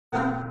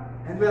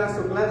And we are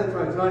so glad that you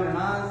are joining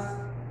us.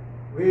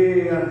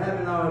 We are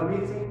having our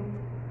meeting,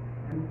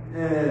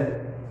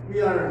 and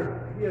we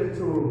are here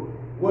to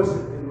worship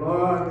the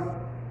Lord.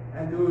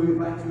 And we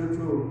invite you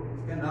to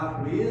stand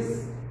up,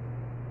 please.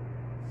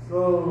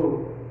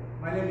 So,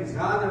 my name is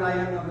Jader. I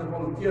am one of the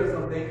volunteers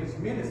of the English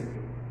ministry.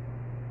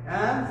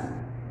 And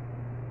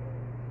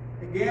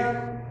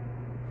again,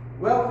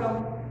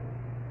 welcome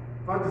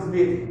for this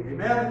meeting.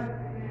 Amen.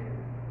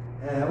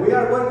 We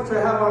are going to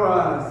have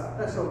our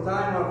special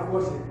time of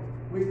worship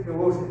with the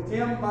worship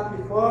team, but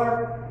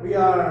before we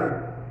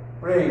are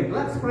praying,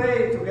 let's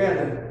pray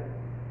together.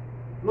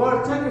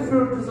 Lord, thank you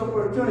for this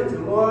opportunity,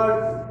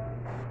 Lord.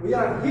 We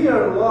are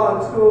here,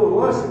 Lord, to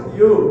worship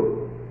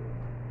you.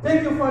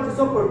 Thank you for this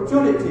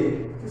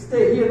opportunity to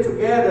stay here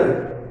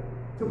together,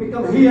 to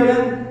become here,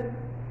 and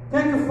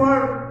thank you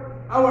for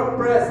our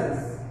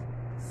presence.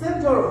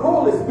 Send your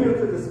Holy Spirit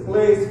to this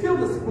place, fill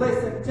this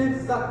place and change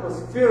this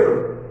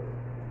atmosphere.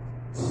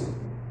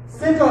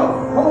 Send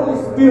your Holy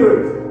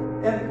Spirit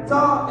and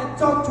talk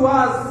to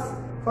us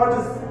for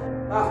this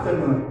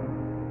afternoon.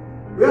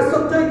 We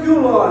also thank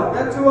you, Lord,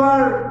 that you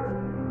are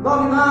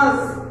loving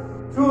us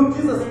through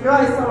Jesus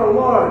Christ our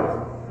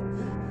Lord.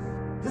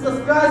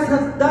 Jesus Christ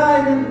has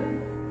died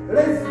and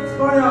raised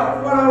for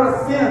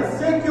our sins.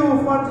 Thank you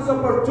for this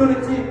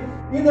opportunity.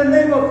 In the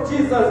name of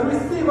Jesus,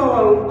 receive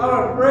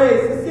our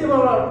praise, receive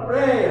our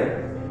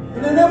prayer.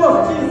 In the name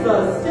of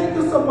Jesus, thank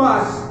you so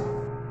much.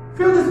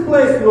 Fill this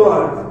place,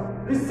 Lord.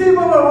 Receive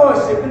our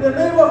worship in the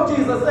name of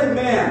Jesus.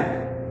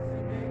 Amen.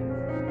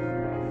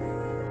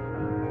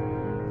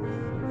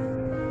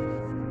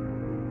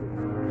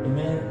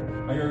 Amen.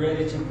 Are you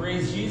ready to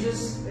praise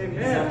Jesus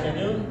this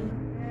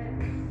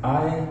afternoon?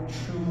 I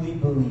truly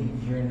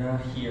believe you're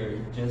not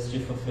here just to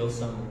fulfill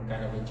some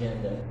kind of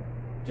agenda,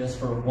 just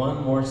for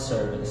one more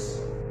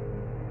service.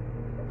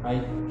 I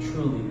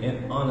truly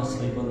and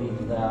honestly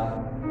believe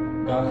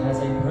that God has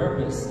a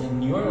purpose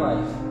in your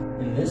life,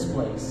 in this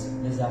place,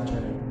 this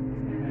afternoon.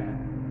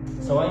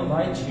 So I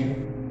invite you,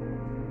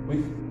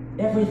 with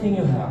everything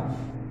you have,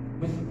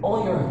 with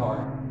all your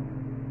heart,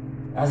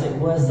 as it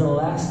was the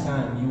last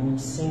time you will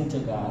sing to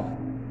God,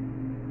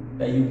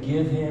 that you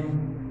give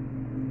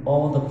Him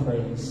all the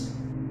praise,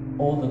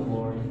 all the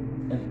glory,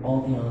 and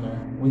all the honor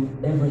with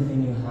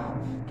everything you have.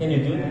 Can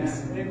you do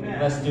this? Amen.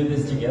 Let's do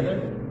this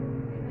together.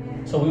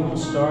 So we will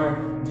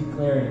start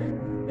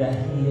declaring that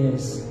He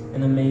is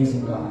an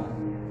amazing God,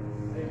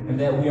 and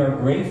that we are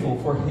grateful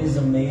for His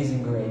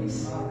amazing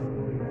grace.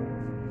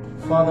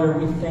 Father,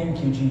 we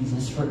thank you,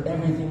 Jesus, for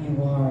everything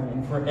you are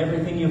and for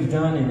everything you've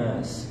done in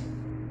us.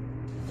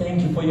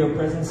 Thank you for your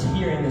presence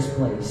here in this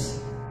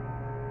place.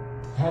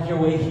 Have your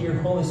way here,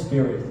 Holy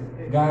Spirit.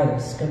 Guide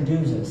us,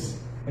 conduce us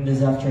in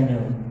this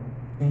afternoon.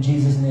 In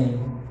Jesus'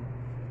 name,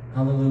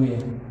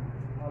 hallelujah.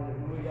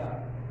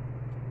 Hallelujah.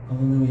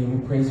 Hallelujah.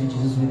 We praise you,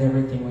 Jesus, with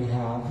everything we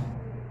have.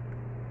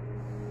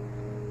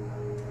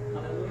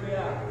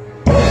 Hallelujah.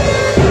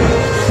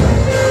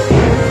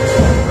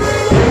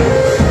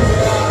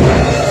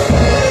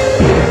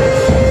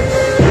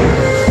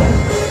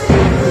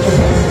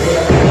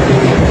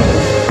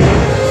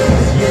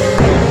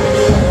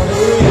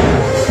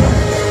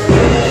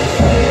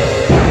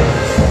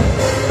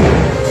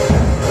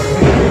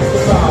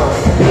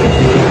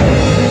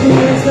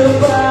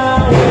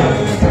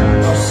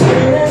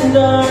 Sin and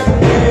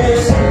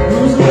darkness,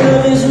 whose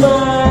love is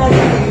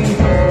mighty.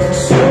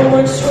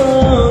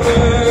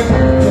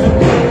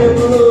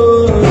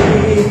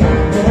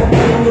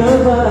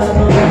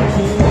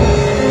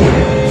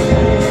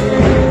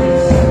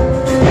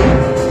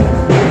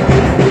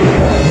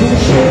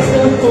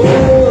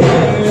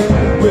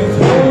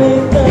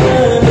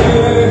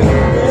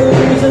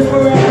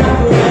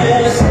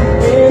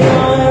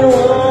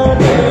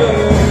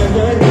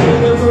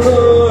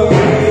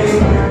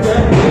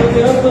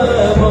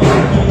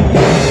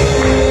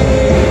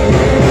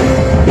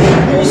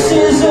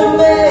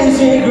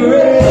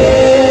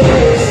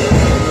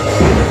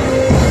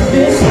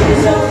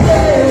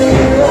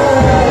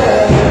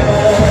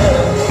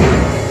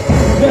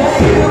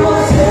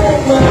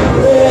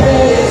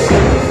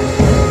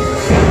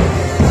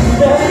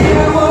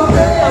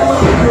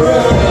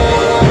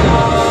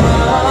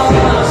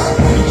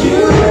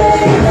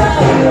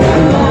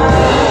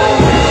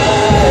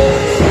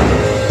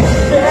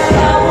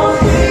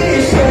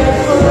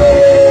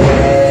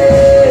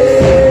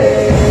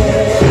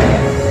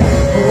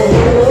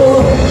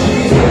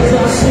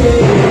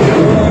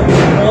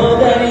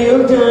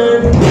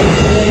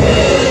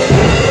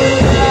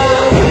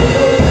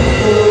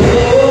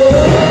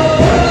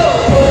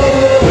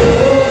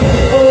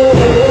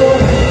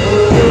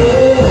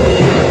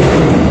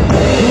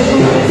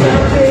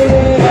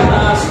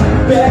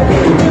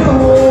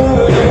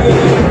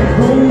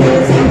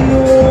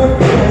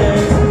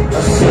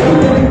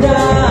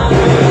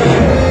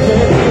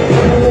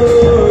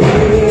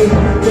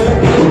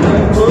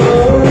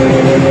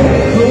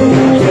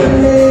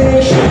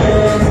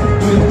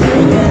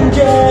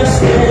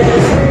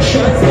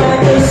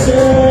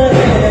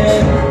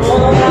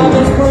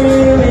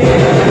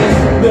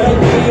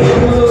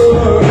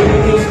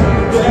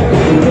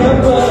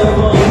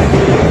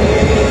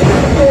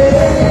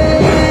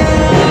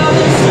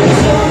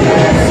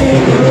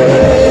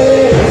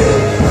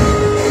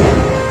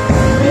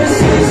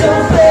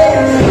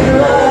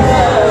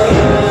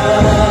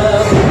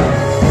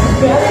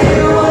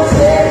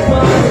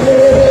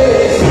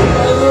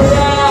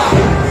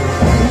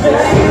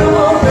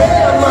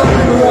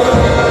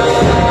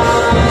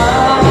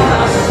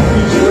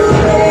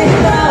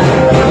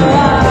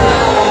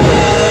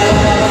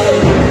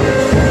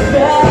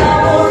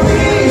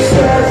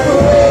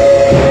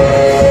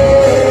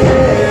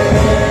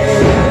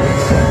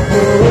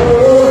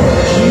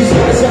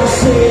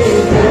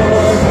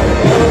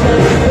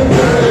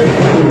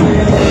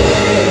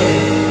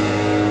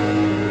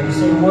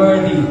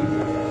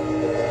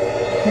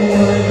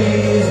 Worthy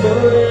is the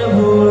Lamb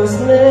who was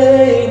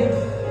slain.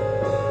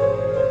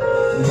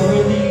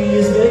 Worthy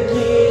is the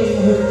King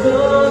who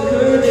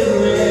conquered and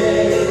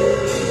reigned.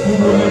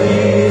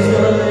 Worthy is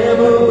the Lamb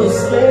who was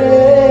slain.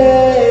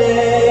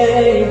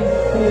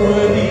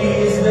 Worthy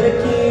is the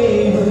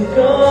King who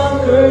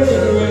conquered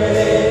and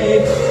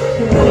reigned.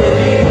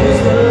 Worthy is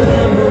the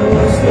Lamb who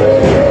was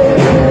slain.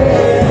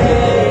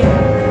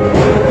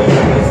 Worthy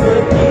is the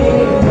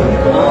King who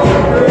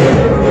conquered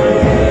and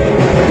reigned.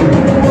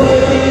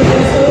 Worthy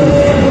is the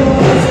Lamb who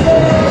was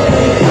slain.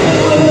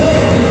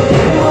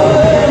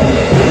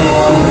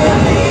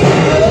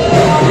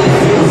 This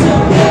is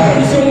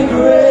amazing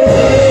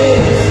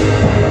grace.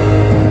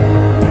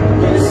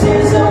 This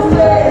is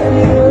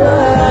unfailing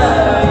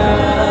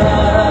love.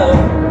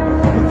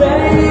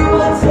 That you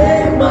will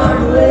take my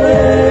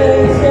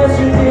place, yes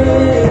you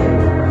did.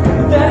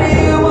 That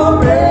you will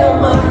bear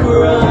my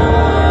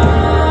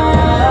cross.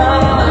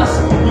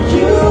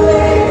 You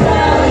laid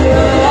down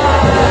your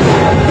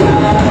life.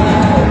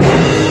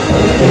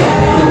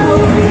 That I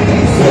will be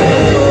set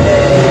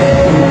free.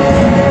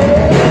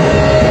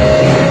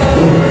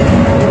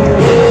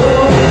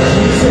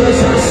 Jesus,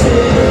 I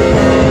sing.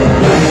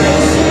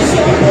 This is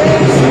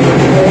amazing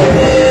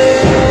grace.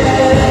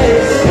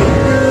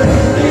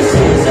 This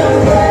is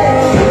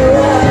unfailing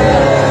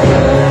love.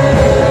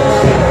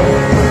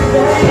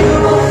 That you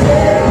will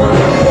take my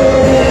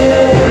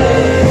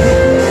place.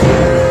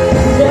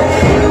 That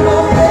you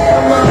will bear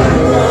my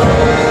cross.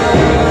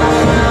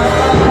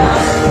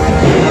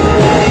 You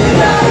laid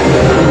down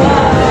your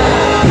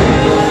life.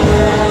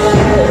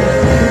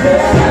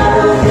 That I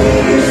will be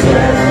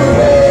set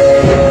free.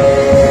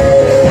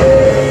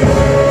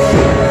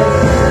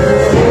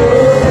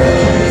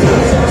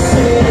 Jesus, I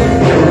sing.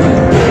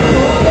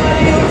 That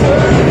you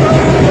turn my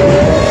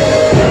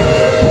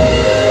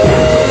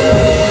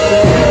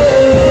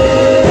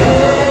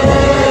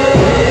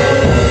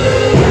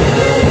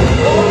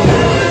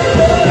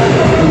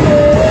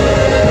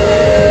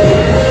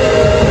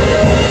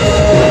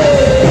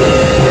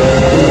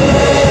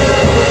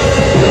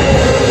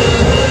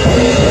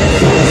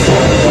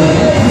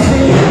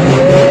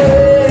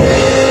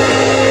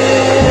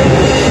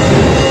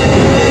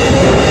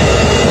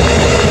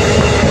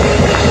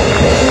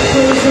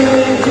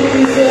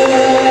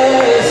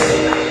Jesus,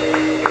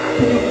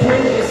 can you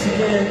bring this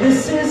again?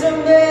 This is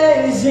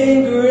amazing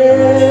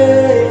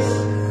grace.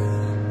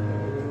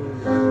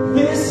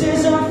 This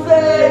is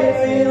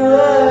unfailing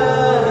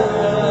love.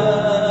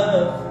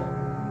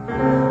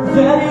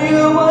 That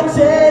you will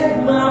take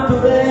my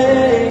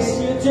place.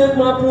 You took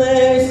my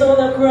place on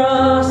the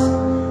cross.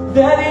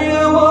 That you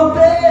will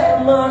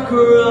bear my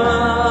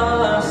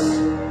cross.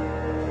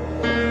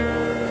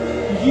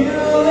 You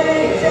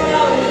laid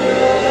down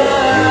your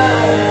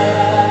life.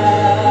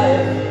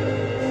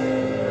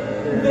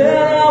 Then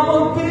I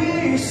will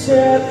be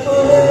set free.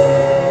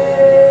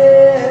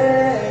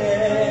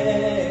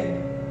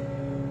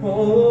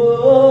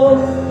 Oh,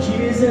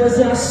 Jesus,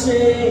 I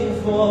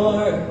sing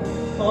for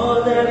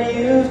all that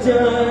you've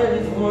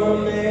done for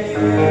me.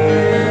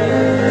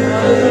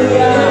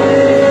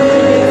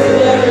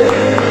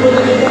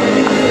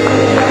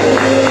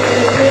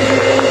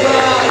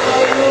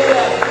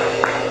 Hallelujah.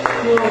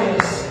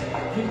 Glorious,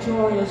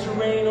 victorious,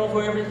 reign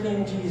over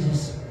everything,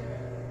 Jesus.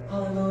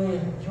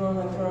 Hallelujah. You're on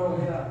the throne.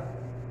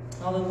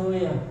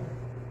 Hallelujah.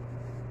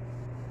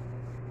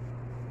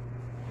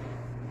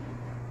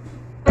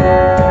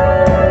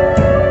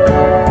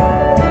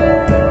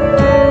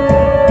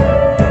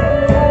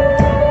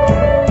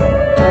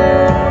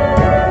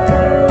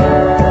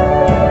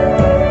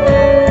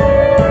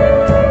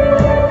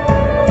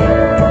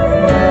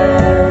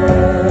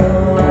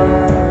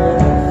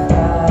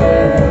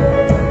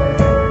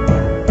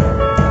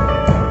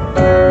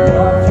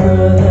 Walk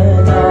through the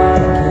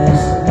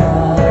darkest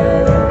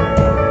night.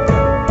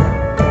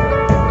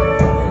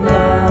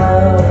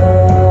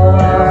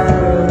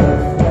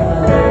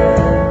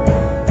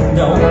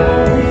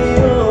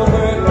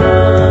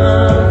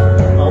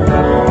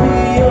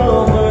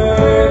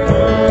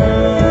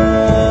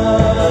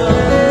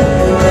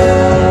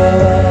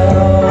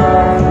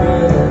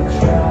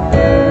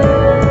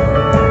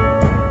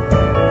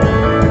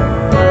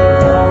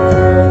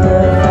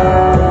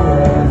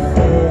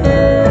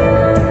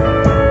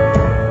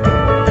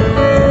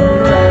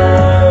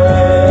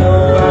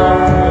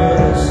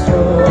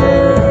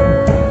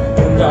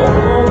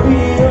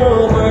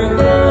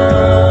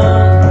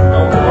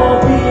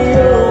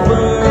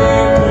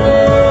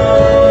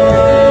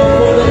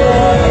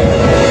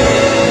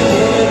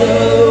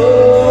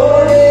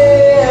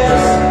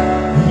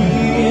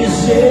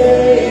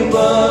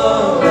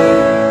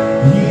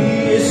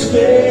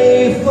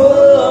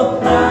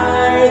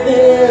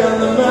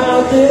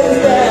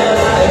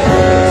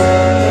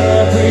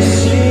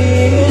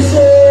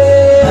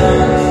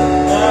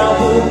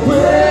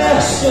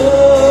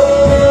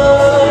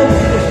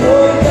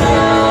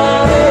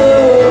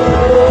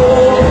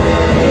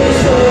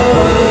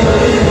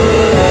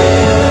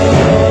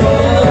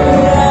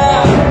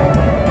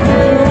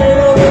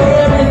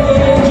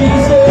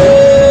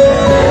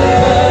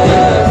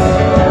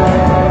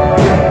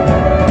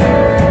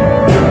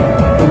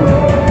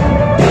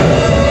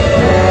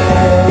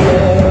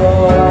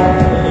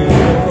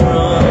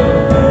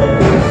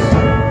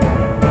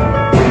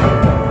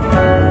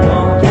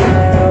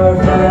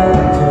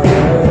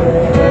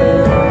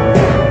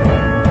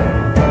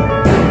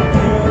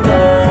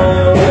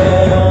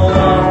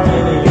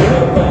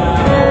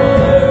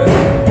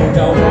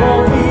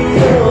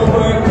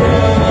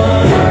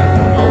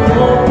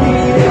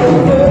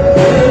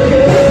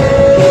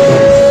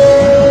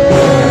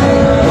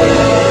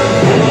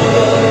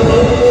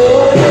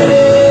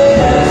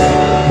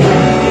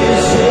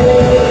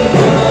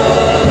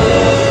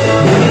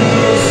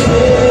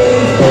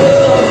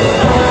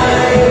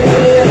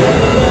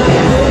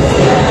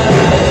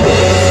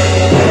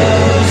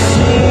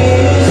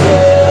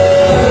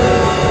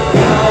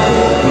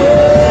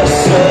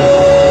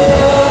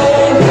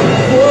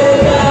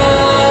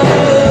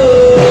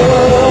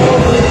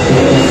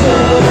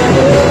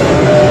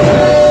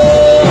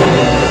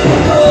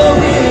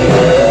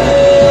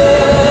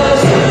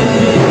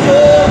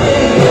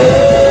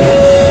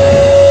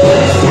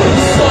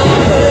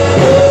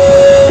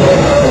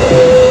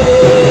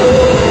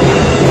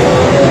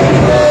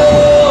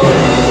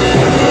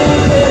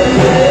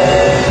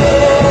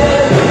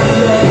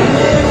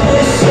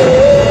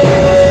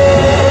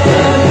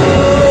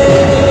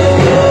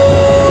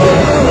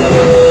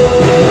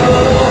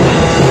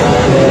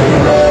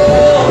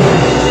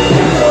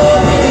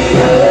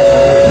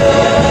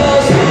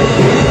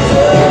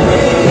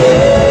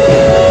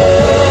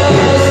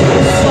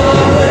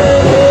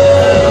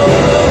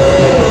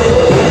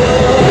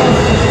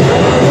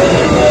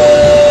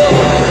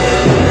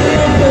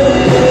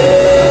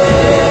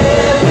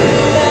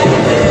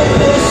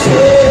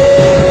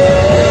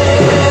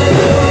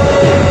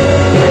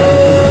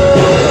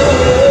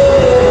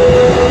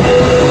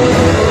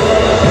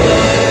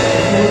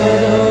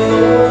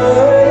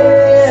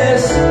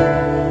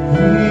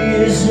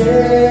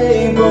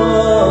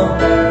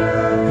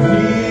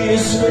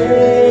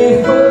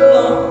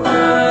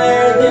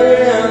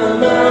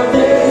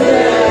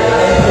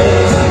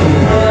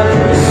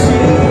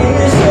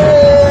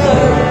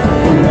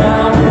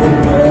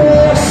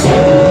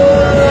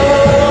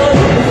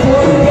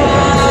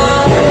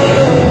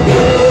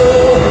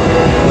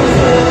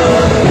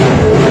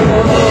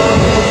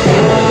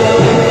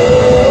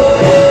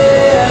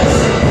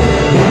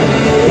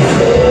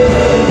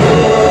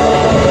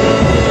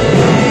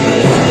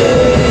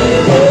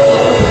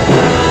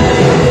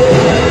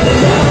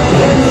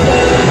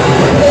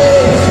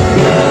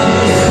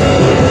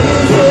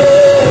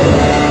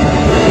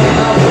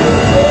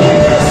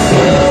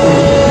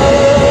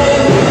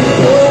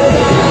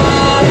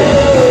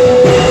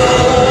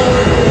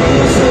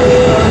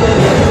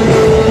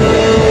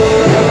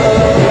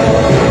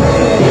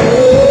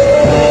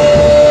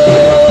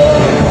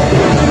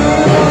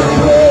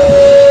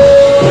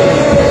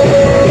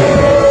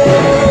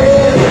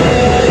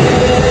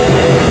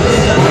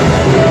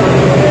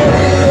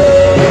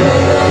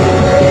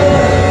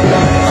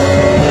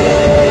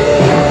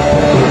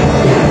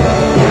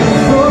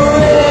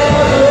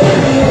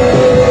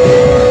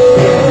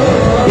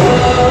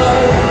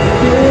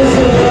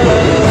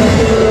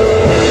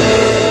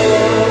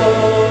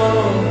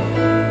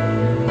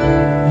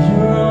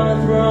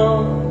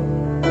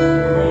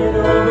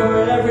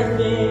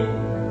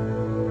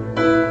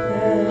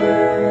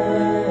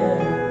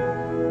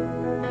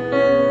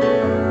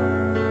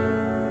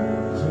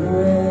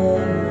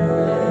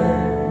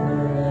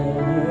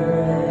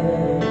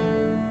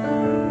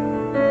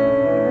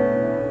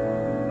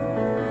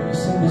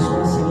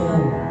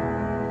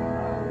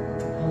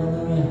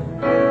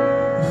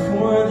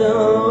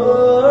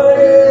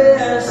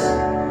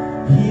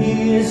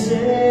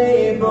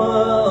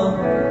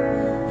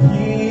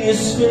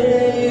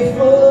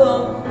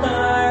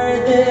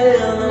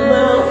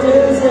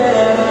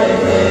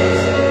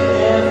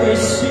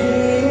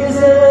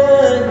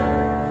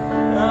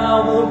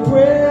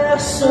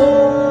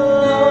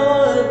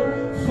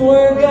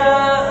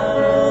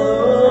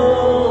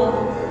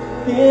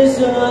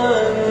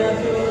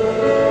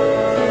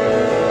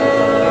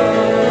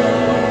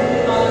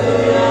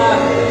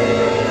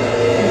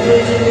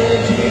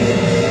 name,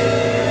 Jesus.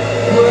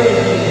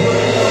 Worthy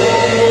of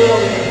all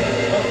glory,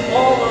 of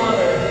all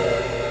honor.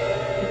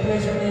 We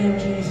praise your name,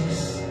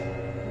 Jesus.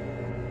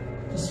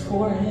 Because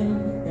for him,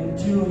 and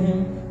to him,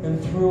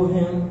 and through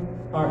him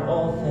are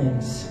all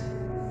things.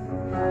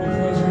 We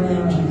praise your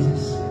name,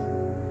 Jesus.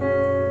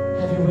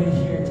 Have your way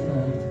here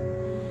tonight.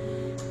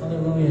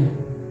 Hallelujah.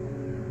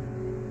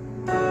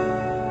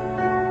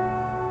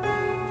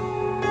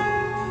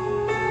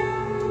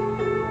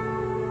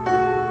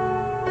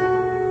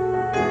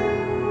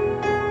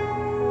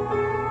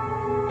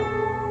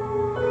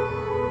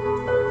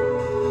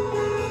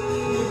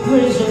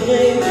 Praise your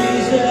name,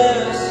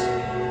 Jesus.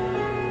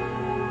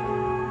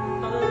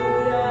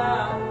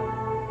 Hallelujah.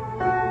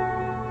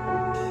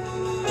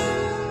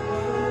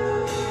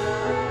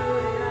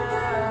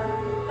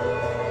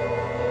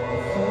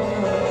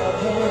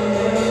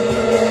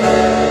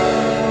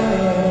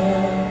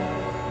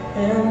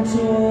 And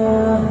to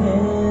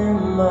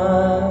him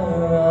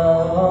are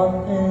all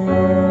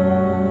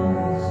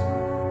things.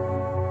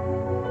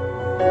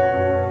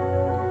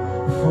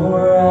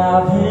 For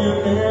of him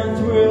and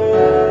through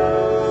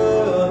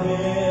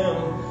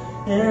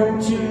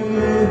and to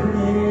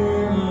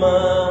him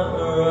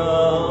are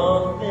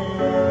all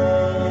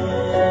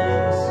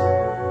things.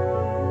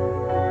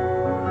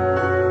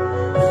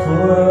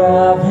 For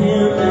of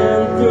him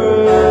and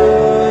through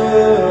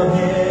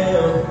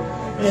him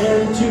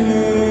and to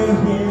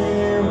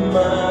him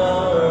are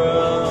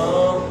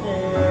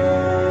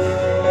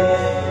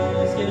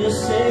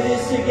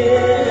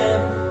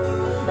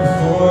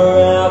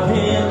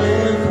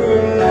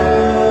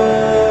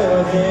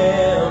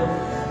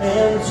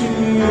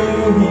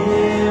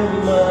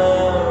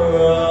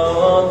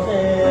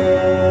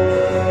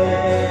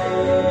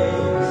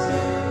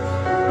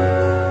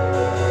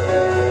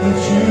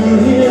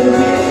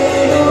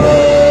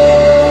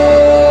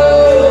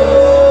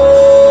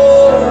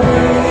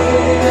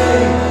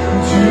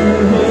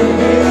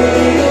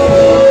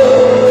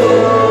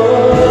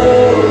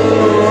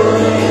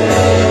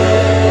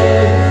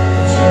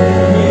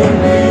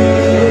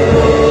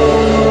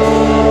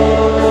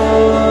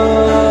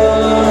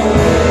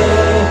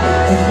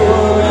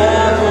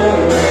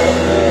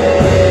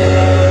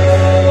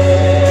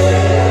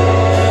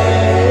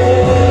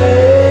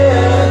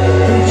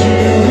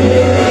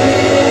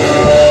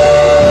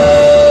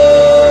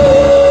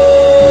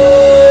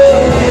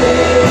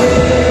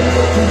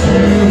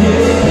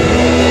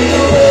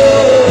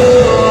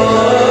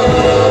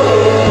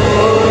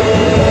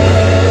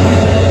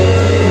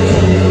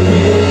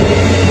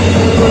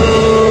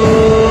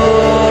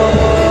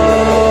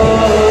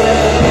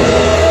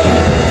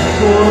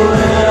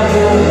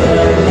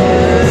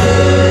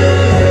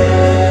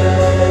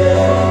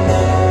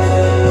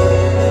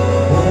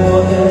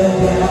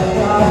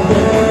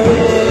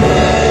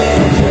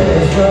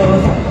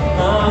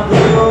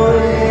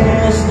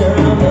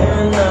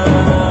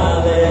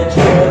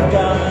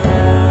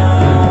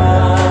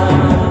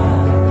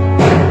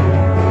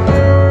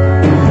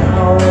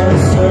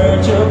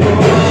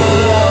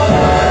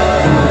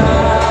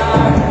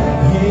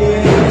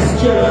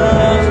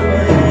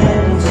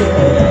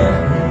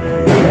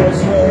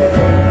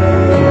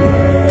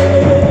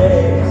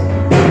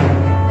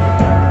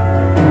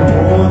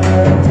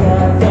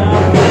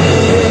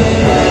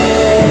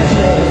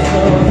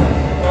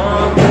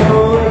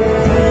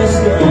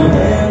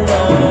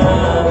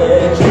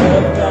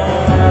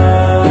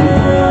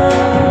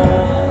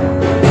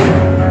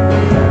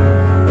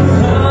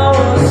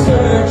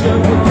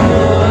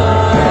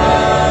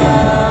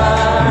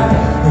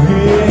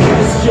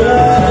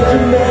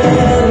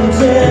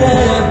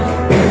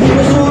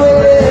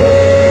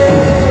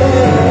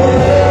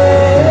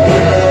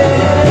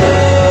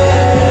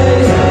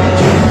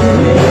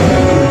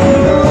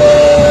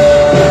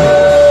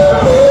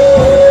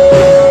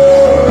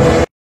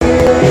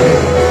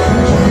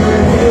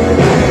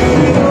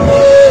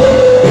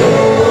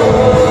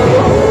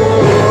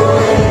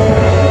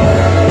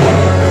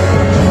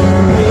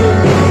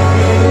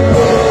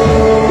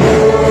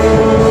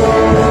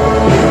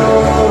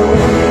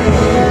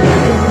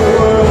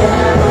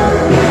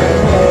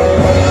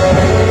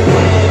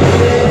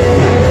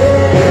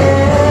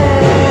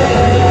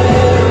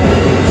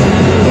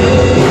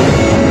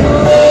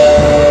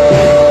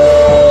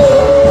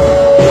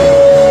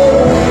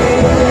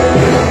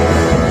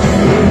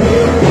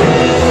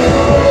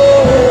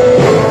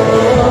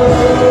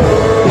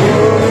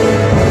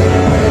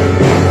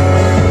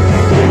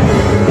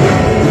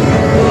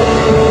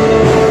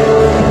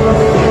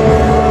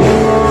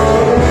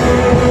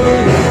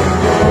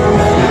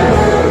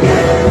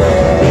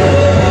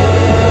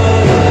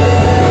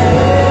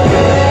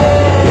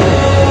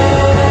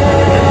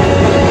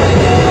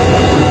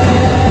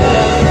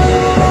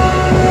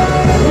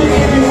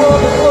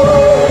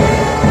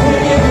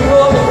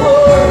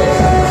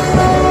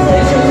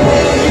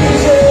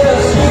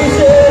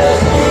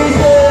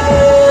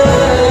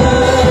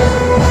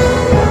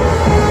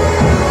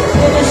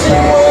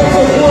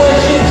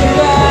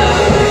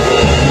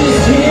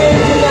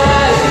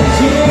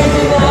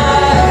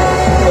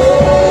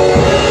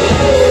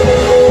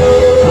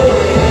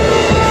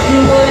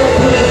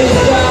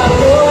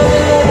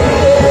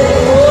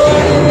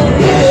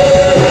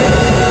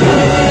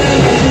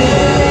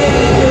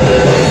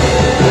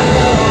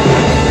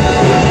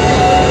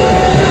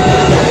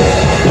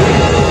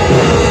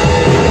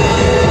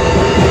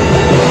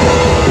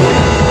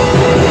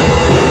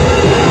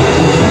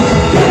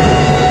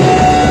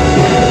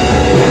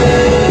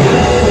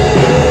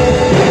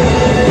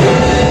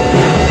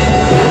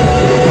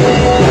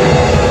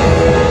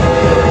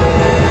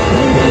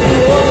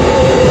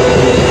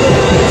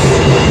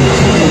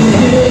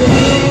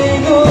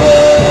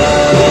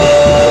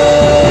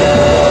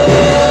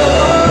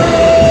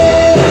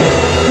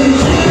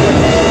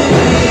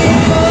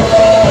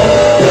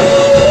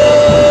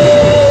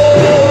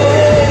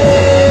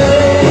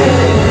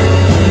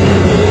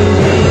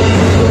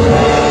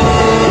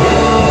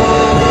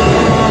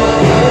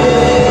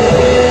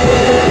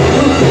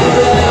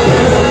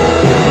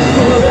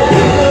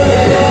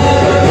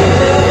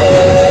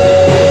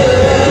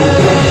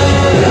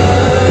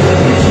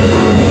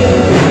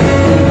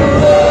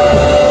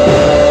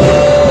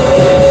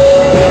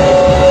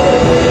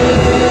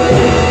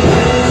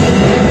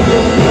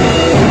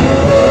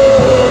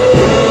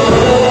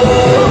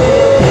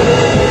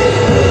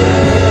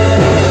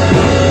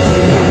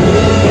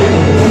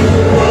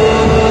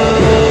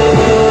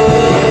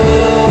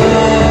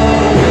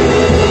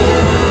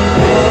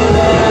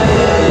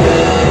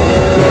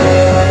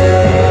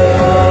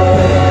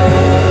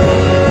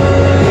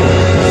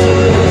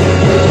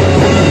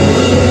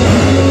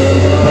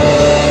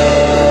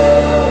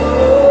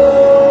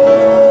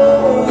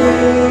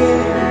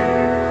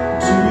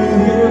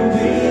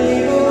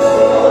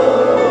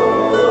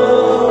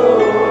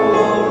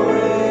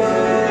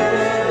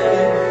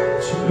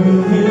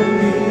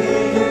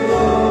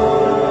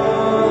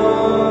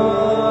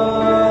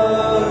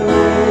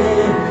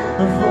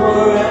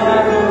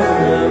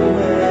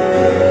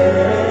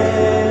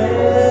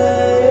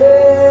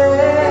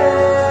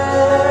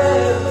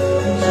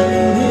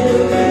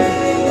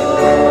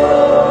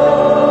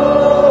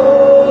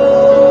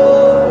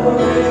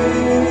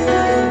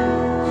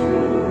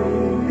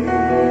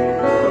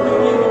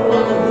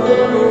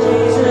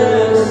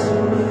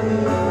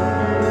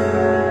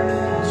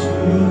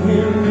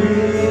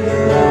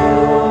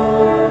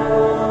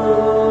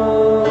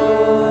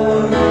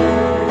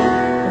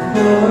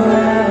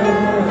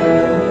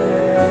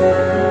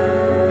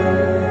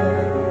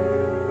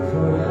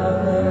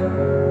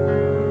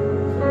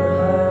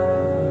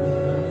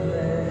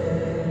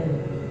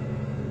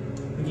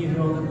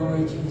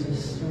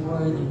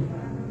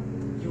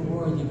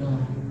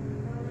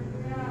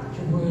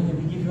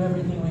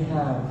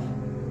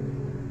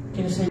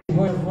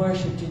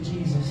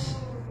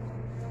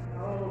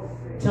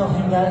Tell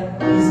Him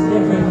that He's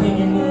everything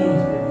you need.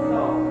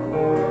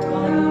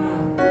 Hallelujah.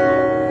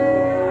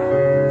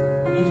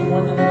 We need you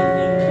more than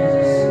anything,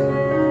 Jesus.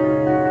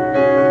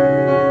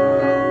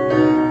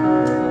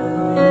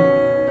 Hallelujah.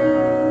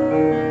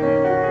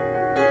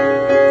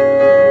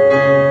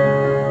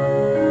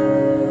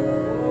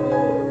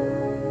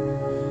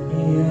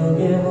 You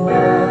give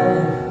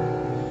life.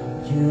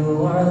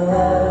 You are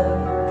love.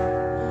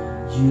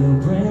 You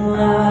bring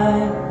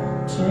light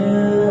to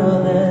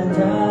the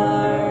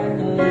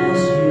darkness.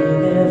 You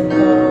give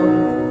hope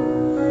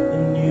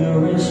and you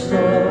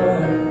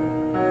restore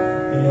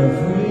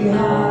every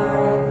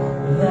heart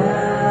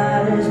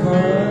that is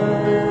broken.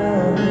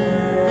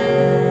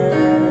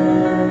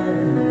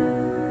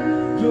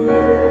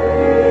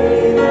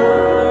 Great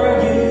are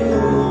you,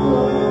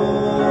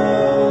 Lord.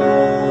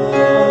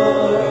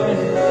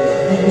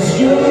 Is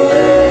your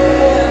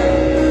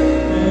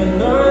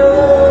in our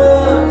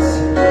lungs,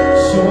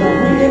 so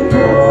we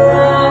pour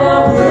out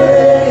our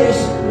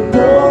praise, we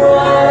pour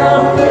out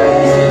our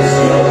praise. It's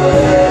your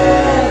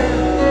breath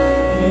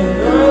in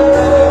our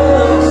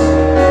lungs,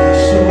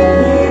 so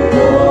we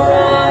pour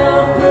out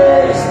our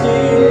praise to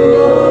you.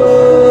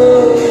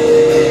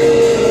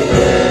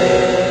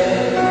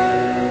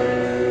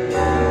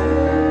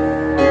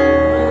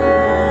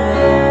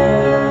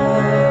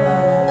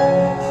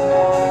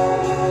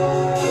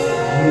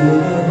 You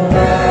give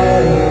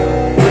life,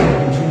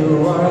 you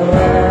are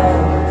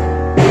life.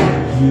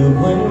 You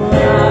bring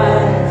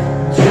light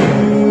to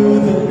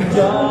the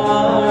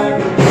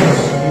darkness.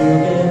 You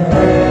give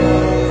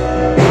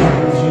hope,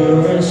 you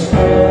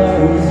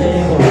restore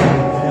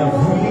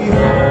every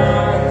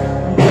heart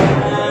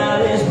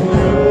that is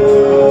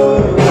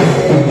broken.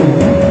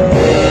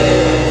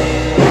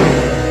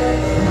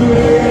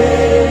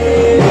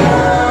 Great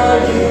are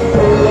you,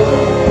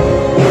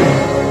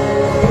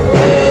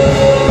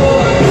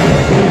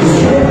 it's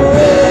your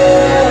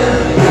breath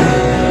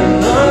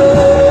in our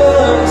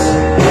lungs.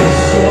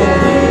 So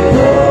we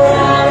pour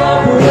out our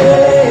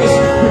praise,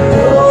 we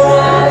pour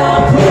out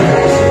our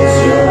praise. It's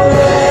your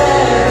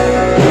breath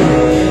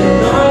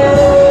in our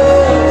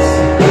lungs.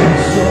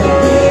 So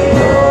we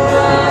pour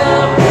out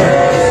our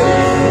praise to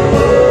you.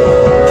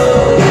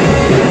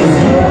 It's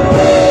your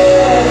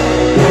breath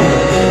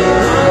in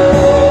our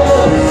lungs.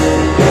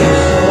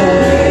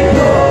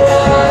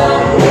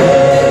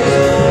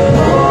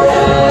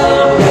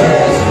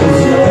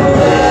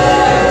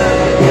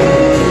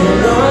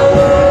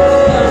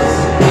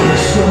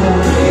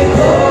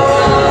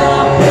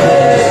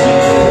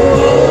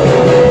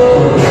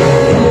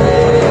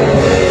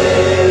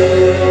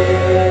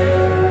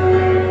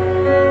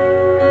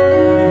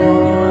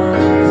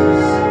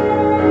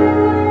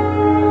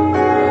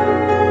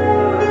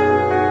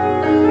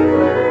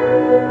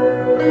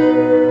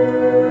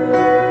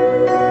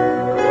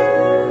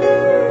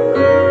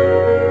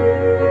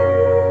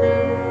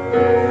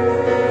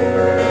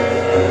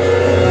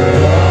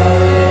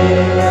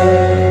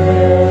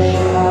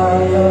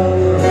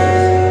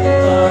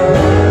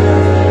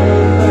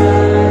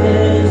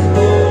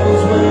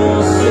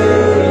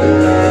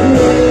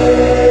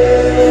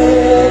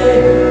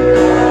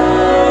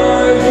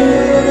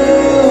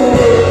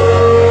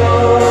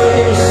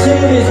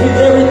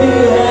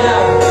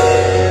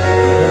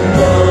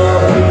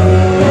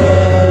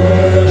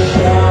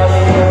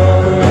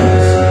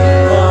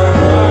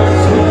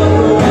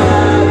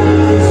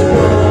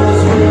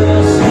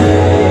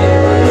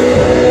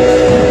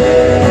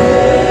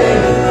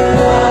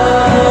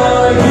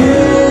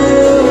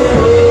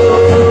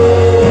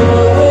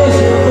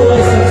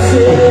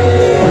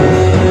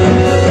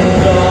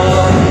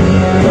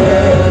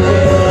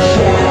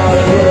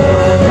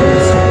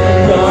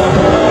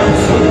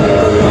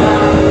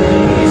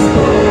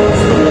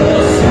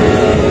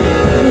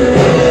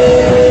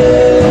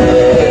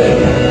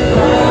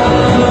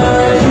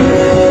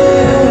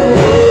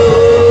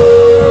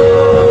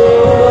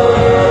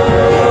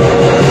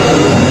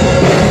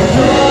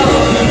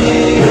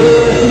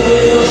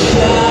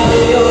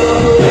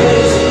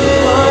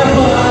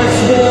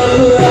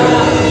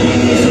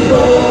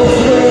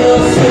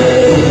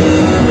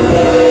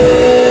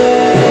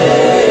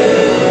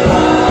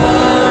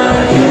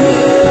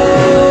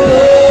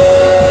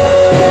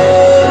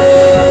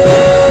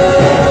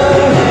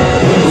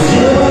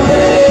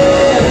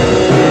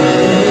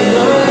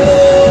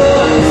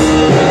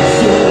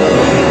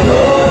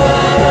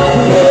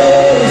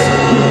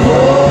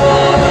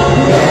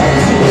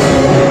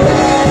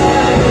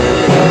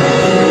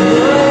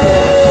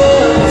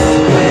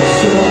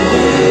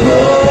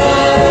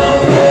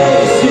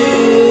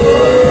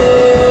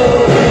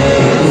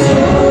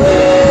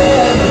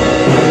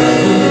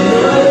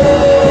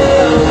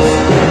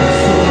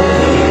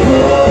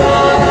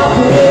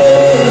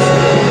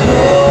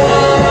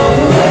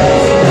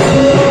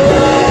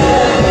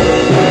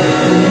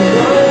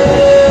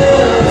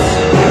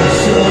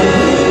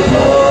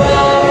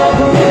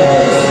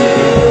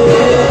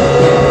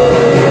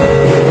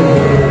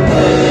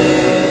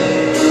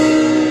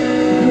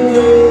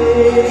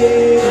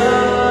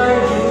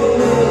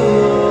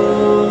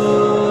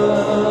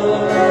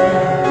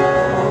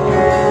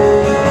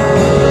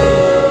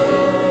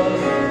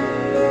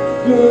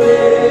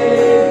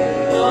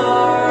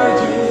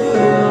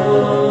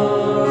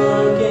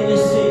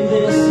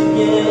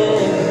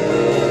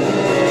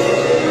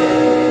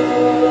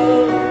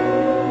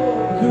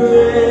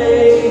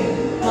 Great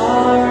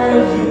are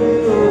you,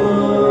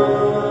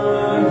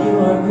 Lord. You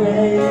are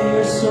great.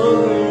 You're so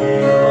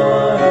great,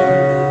 Lord.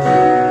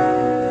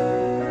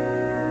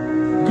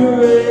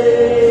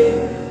 Great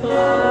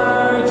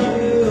are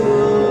you,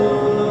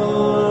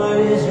 Lord.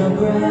 Is your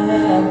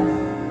breath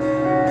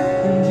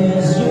and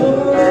is your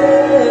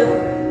breath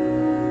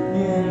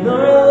in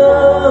our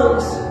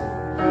lungs.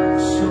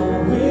 So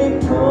we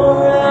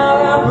pour out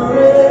our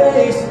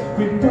praise.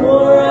 We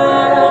pour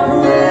out our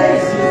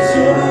praise. It's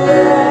your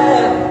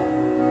breath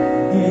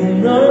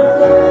in our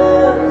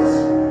lungs.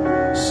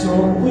 So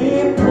we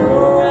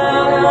pour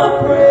out our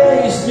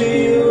praise to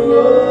you,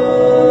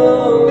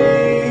 Lord.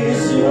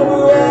 It's your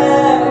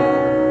breath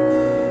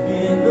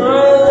in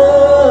our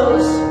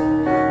lungs.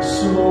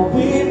 So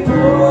we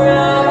pour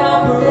out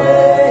our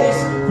praise.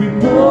 We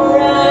pour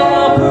out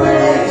our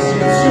praise.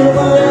 It's your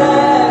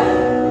breath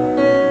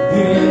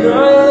in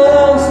our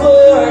lungs,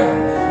 Lord.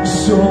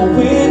 So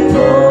we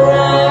pour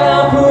out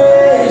our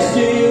praise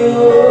to you,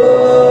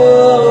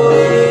 Lord.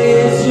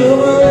 It's your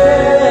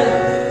breath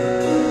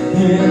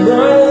in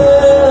our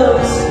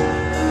lungs.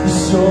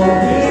 So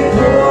we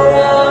pour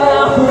out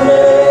our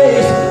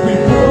praise. We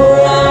pour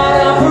out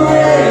our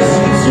praise.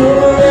 It's your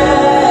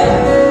breath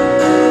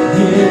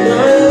in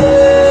our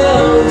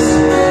lungs.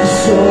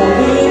 So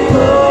we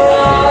pour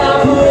out our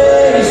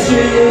praise to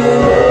you,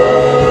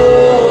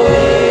 Lord.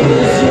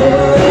 It's your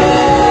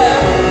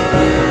breath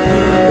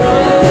in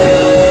our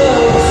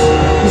lungs.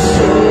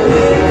 So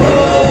we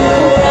pour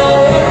out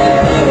everything we have,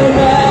 everything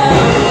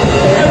we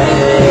have,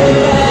 everything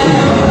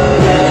we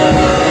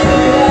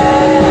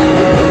have,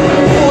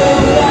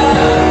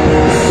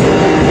 so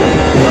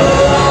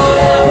we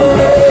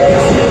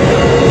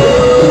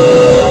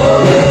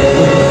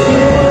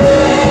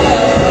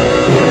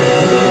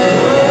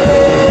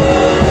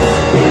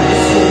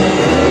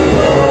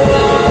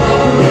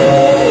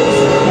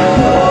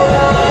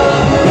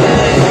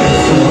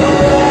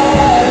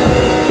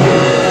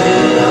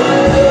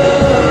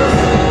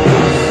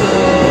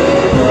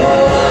pour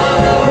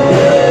out our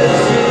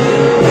praise to you,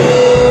 Lord.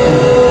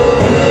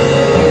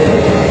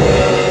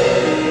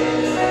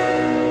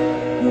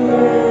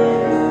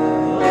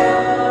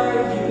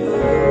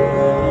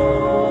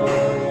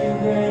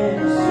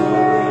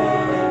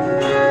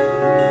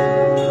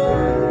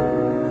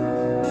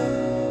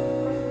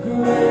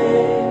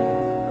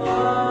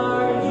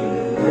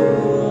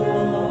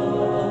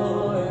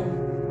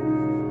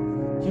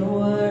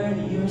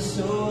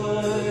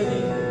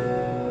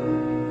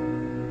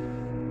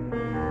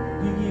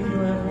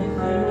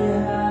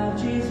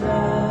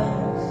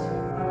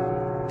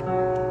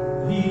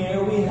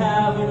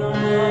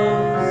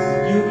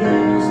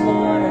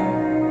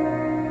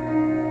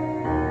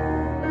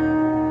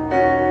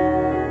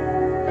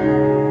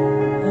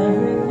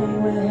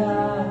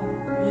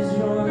 It's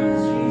your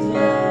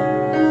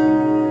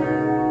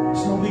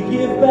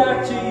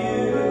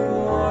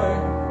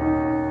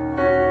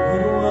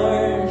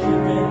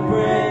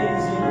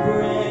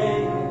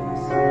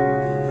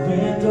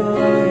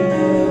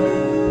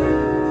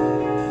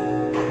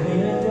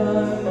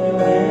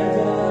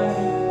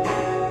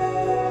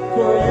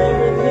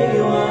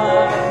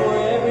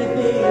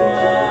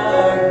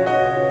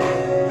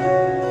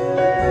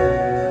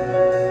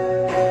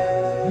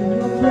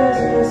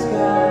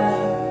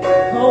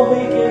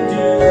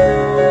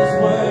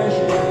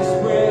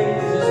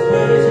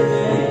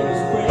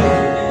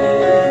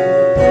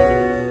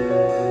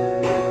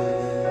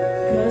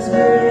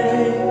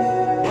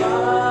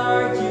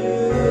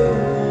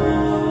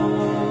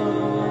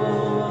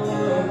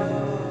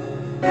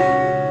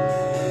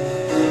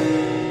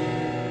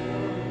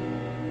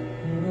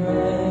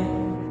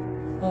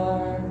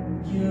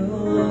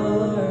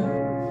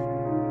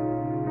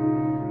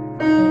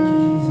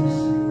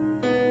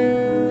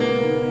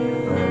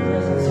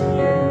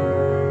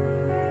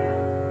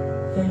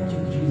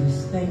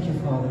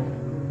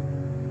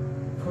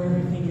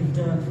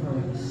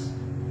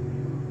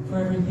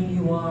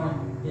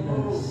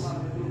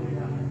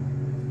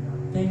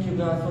Thank you,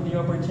 God, for the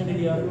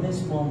opportunity of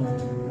this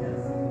moment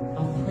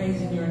of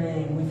praising your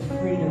name with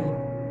freedom,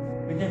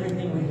 with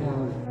everything we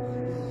have.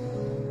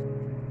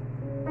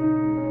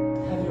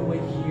 Have your way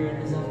here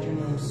this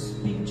afternoon.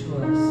 Speak to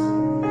us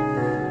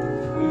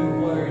through your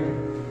word,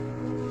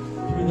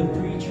 through the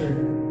preacher.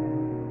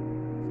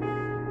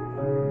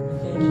 We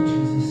thank you,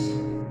 Jesus.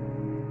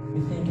 We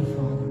thank you,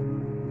 Father.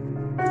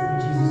 In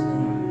Jesus'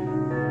 name.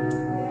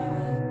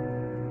 Amen.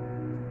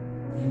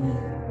 Amen.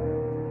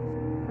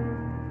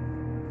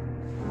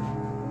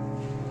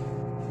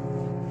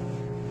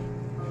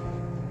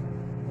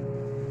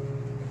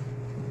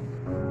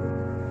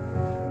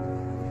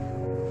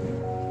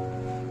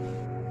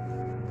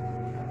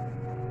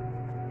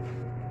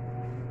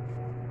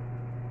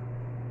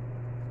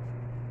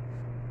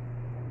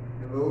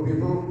 Hello,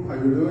 people. How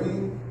you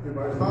doing?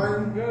 Everybody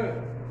fine?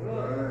 Good.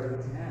 All right.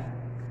 Yeah.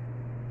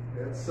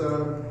 Let's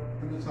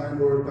put the time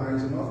for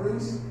tithes and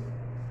offerings.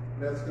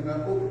 Let's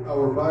gonna open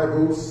our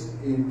Bibles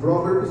in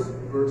Proverbs,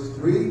 verse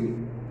 3,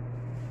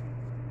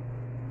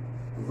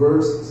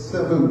 verse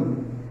 7.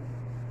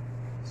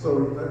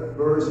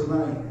 verse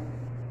 9.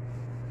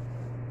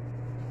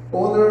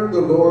 Honor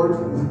the Lord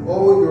with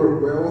all your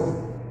wealth,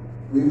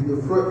 with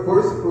the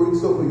first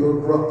fruits of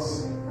your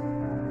crops.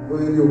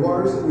 When your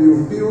barns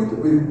will filled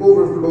with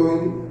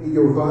overflowing, in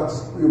your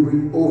vats will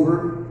bring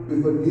over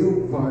with a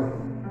new wine.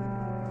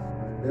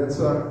 That's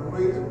a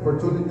great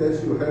opportunity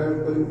that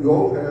you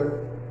all have,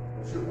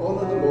 to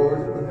honor the Lord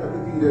with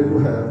everything that you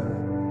have.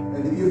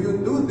 And if you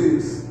do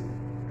this,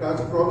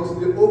 God's promised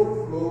the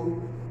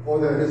overflow, all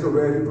that is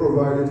already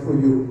provided for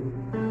you.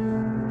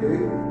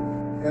 Okay?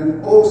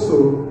 And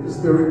also, it's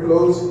very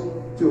close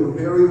to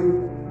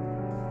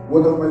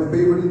one of my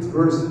favorite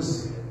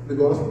verses, the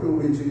Gospel,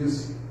 which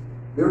is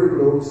very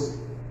close,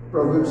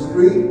 Proverbs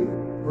 3,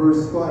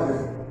 verse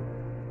 5.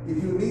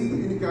 If you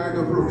need any kind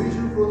of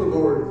provision for the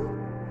Lord,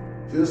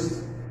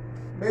 just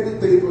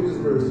meditate on this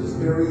verse. It's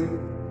very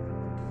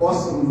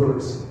awesome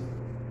verse.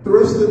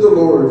 Trust in the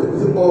Lord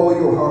with all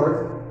your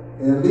heart,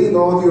 and lean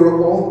on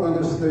your own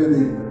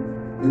understanding.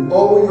 In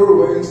all your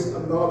ways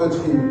acknowledge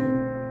Him,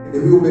 and He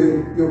will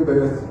make your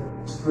path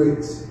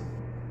straight.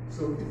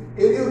 So if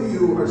any of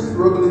you are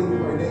struggling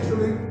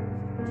financially,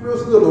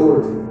 trust the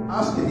Lord.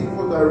 Ask Him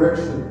for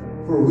direction,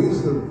 for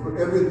wisdom, for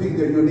everything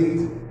that you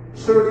need.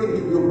 Surely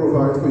He will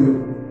provide for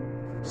you.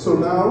 So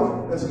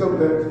now, let's come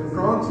back to the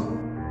front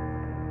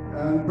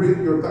and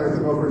bring your tithe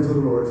and offering to the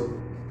Lord.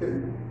 Okay?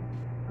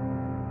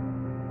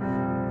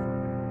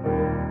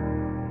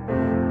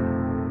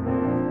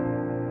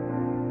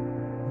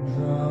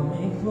 Draw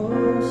me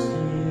close to you.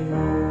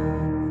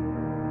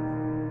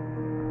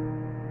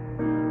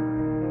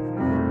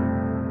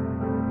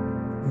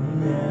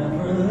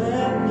 Never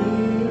let me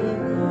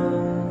go.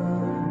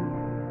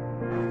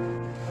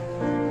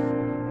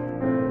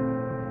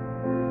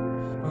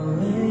 I'll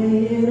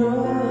lay it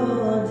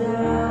all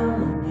down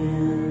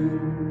again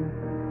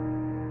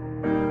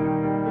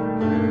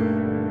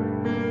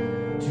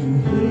to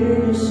hear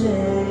you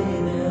say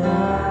that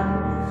I'm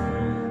your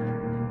friend.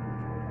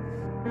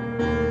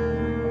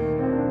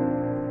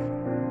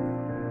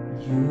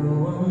 You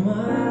are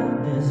my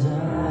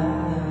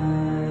desire.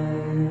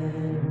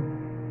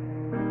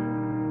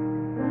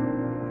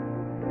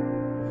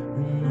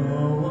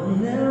 No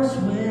one else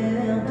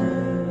will do.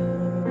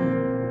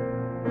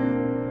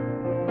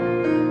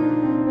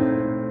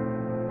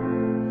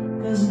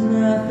 'Cause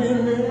nothing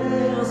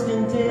else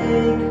can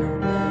take her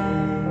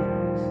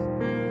place.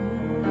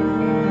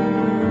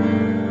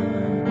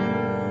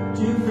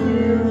 To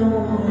feel the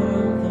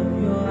warmth of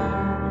your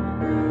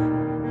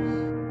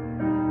embrace.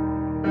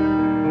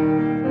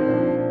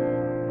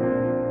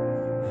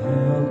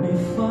 Help me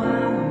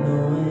find the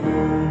way,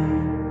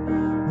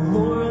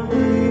 Lord,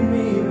 lead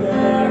me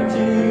back to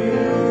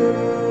you.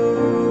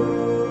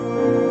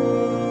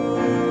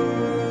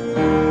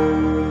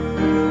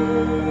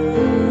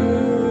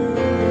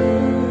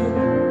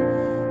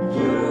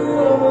 You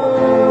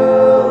are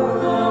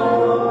my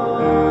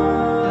one.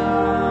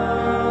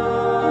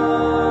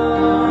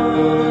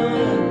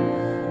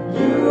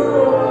 You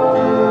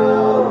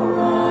are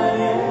my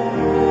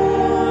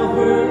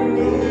ever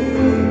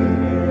needed.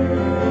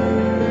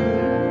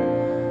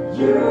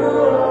 You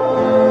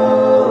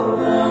are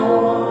my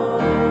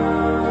one.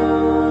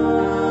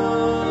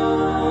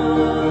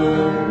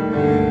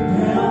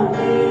 Help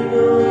me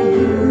know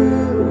you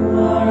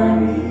are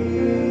me.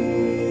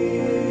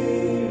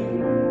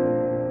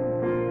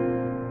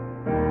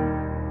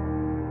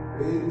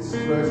 Please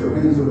stretch your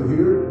hands over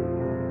here.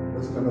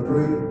 Let's kind of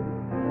pray.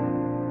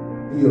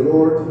 Dear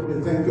Lord, we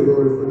thank you,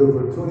 Lord, for the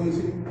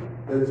opportunity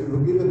that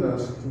you've given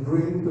us to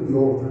bring to the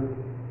altar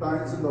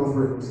tithes and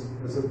offerings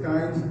as a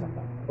kind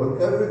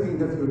of everything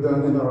that you've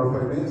done in our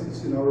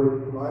finances, in our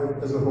life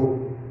as a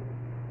whole.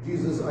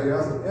 Jesus, I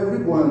ask that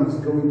everyone is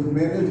going to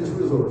manage these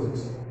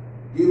resources.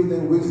 Give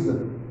them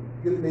wisdom.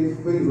 Give them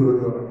favor,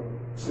 God,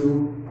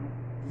 to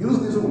use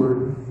this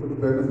word for the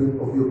benefit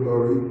of your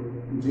glory.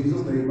 In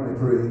Jesus' name I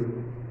pray.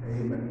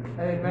 Amen.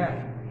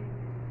 Amen.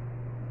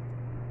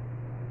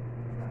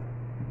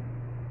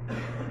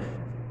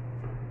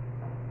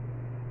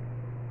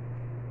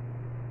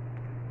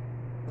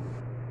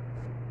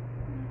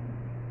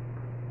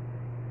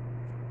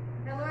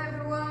 Hello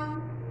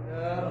everyone.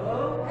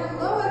 Hello.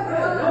 Hello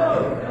everyone.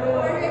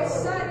 Are you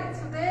excited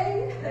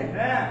today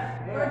Amen.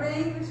 for the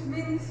English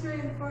ministry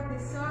and for the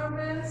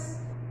service?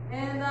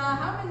 And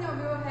how many of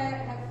you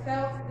have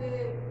felt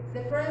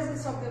the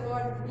presence of the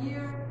Lord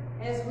here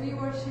as we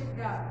worship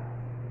God?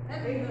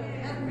 Let me know.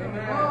 Let me know.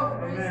 Amen. Oh,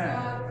 praise Amen.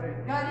 God.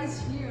 God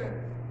is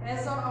here.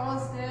 As I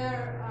was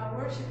there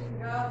worshiping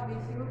God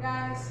with you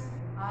guys,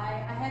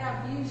 I had a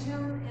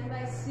vision and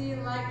I see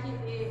like a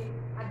gate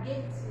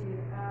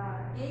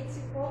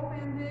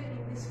opened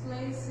in this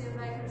place, and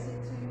I can say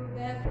to you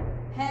that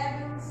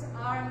heavens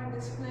are in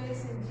this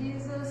place and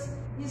Jesus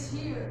is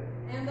here.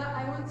 And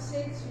I want to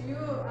say to you,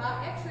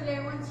 actually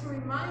I want to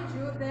remind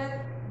you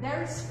that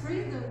there is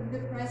freedom in the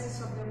presence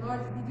of the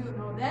Lord. Did you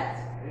know that?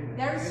 Amen.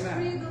 There is Amen.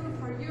 freedom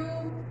for you,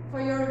 for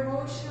your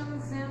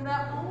emotions, and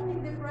only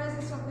in the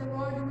presence of the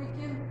Lord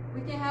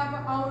we can have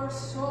our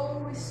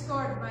soul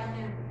restored by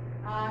Him.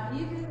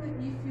 Even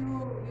if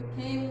you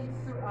came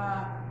through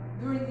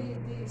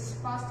during this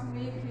past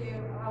week,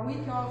 a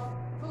week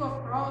full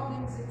of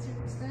problems and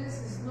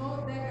circumstances,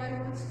 know that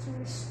God wants to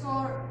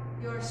restore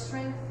your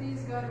strength.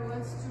 God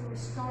wants to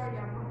restore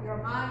your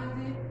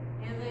mind,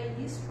 and in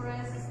His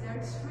presence there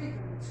is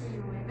freedom to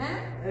you. Amen?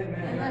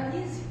 Amen. And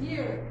He's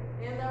here.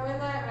 And when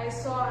I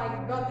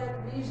got that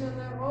vision,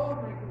 oh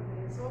my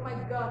goodness, oh my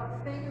God,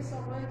 thank you so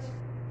much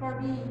for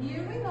being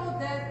here. We know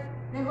that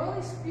the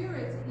Holy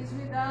Spirit is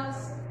with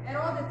us at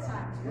all the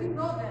times. We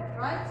know that,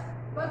 right?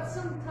 But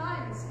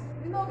sometimes,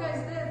 we know,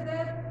 guys, that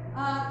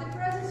the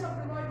presence of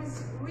the Lord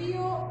is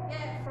real,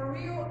 for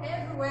real,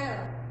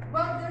 everywhere.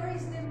 But there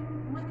is the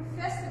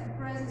manifested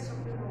presence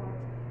of the Lord.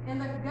 And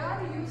that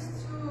God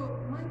used to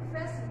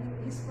manifest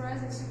His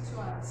presence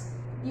to us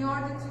in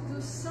order to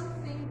do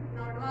something in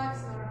our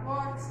lives, in our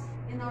hearts,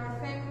 in our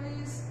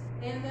families.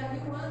 And He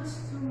wants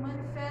to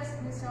manifest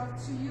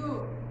Himself to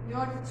you in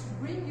order to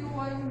bring you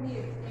what you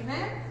need.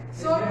 Amen?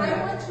 So Amen.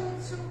 I want you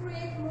to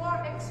create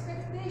more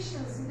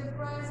expectations in the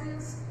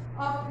presence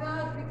of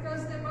God,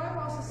 because the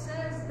Bible also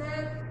says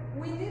that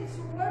we need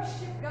to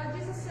worship God.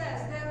 Jesus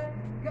says that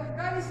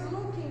God is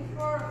looking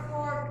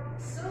for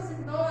sons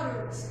and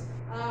daughters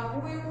who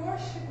will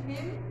worship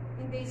Him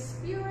in the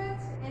Spirit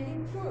and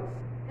in truth.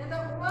 And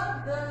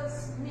what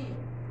does it mean?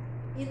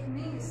 It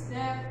means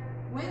that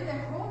when the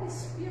Holy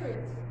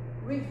Spirit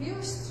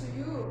reveals to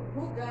you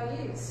who God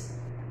is,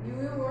 you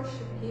will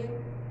worship Him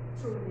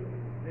truly.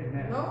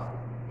 Amen. You know?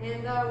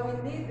 And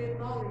we need the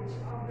knowledge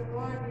of the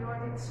Lord in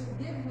order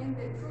to give Him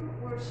the true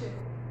worship.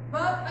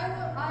 But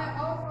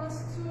I want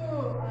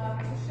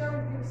to share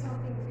with you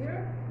something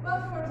here.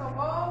 But first of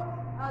all,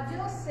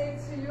 just say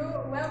to you,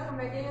 welcome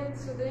again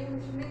to the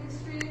English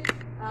ministry,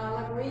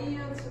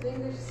 Lagoinha, to the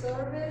English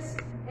service.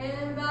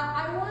 And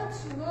I want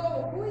to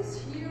know who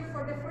is here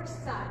for the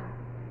first time.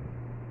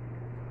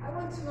 I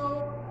want to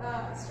know,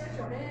 stretch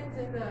your hands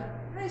and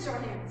raise your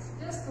hands,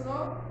 just to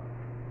know.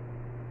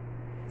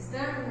 Is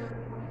there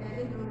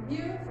anyone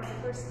here for the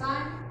first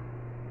time?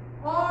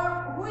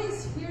 Or who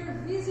is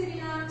here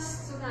visiting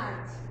us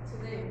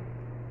today?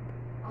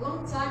 A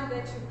long time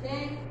that you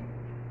came.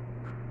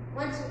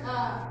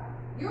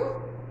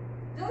 You?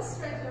 Just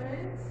stretch your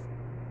hands.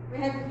 We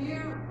have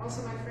here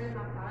also my friend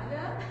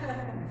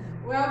Natalia.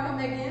 Welcome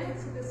again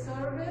to the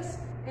service.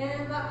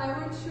 And I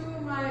want you,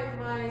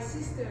 my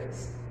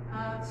sisters,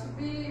 to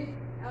feel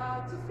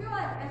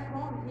at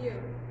home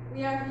here.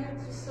 We are here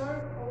to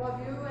serve all of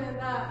you, and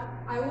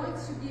I want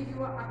to give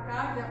you a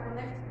card, a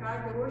connect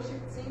card. The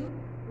worship team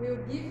will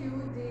give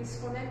you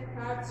this connect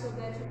card so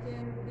that you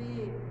can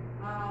be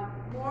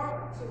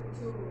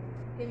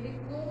can be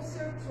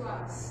closer to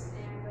us.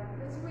 And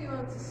because we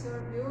want to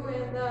serve you,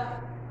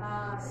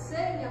 and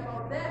saying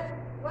about that,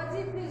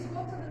 please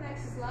go to the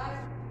next slide.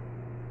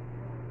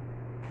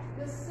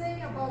 Just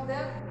saying about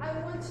that, I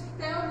want to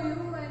tell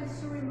you and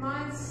to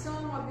remind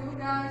some of you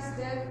guys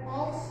that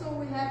also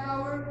we have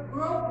our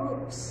grow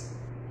groups.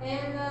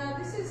 And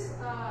this is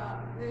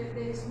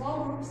the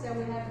small groups that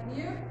we have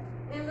here.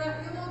 And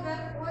you know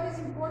that what is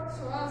important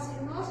to us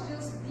is not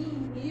just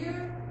being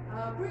here,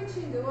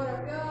 preaching the Word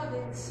of God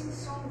and sing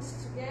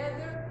songs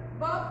together,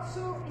 but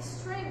to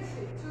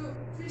strengthen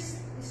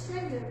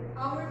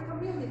our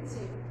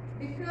community.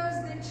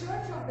 Because the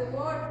Church of the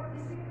Lord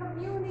is the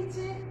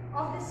community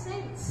of the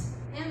saints.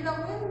 And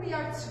when we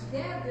are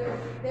together,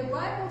 the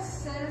Bible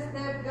says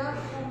that God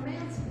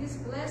commands His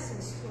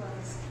blessings to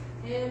us.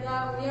 And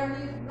we are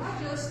needed not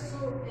just to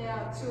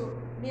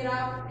meet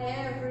up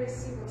every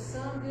single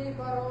Sunday,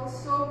 but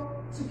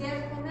also to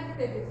get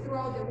connected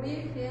throughout the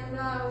week. And we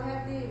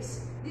have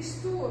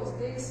these tools,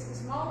 these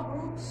small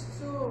groups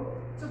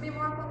to be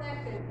more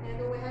connected.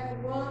 And we have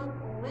one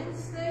on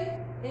Wednesday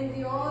and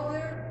the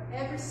other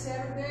every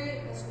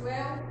Saturday as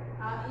well.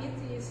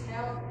 It is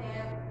held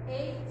at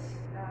 8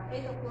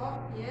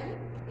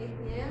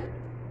 p.m.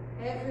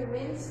 every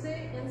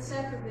Wednesday and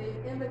Saturday.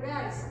 And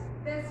guys,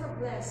 that's a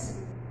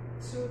blessing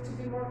to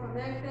be more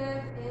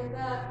connected. And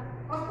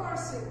of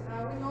course,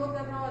 we know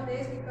that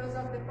nowadays, because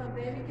of the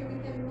pandemic, we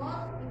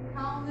cannot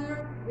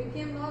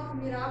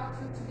meet up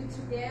to be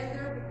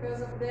together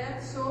because of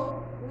that.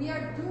 So we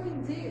are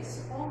doing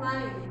this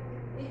online.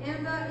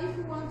 And if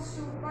you want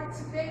to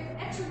participate,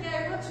 actually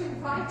I want to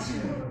invite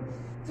you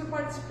to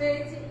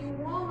participate in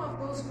one of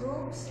those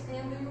groups,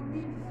 and you'll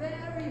be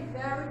very,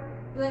 very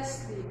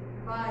blessed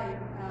by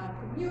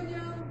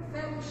communion,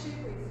 fellowship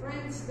with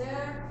friends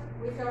there,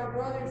 with our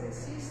brothers and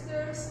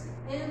sisters,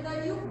 and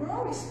you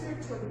grow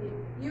spiritually.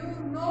 You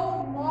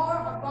know more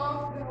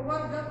about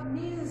what God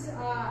means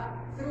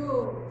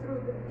through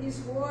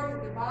His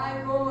Word, the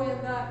Bible,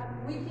 and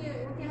we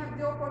can have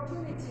the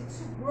opportunity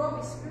to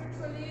grow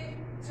spiritually,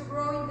 to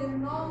grow in the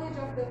knowledge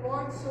of the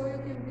Lord, so you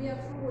can be a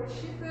true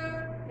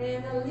worshiper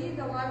and live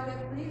a life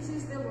that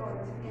pleases the Lord.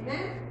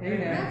 Amen? Amen.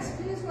 Next,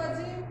 please,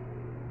 Wadim.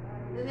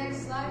 The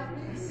next slide,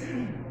 please.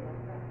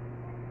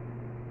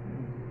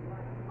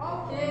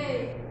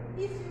 Okay.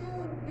 If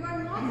you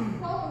are not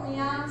following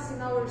us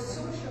in our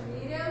social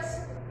medias,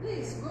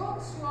 please go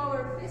to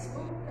our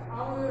Facebook,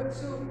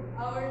 to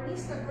our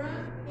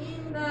Instagram,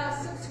 and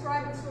subscribe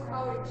subscribe to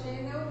our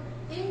channel,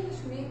 English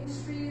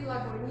Ministry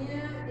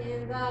Lagonia,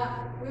 and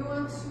we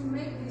want to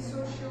make the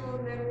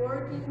social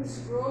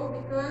networkings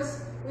grow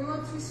because we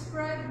want to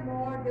spread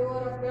more the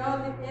word of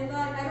God. And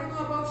I don't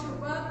know about you,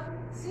 but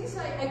since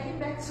I came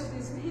back to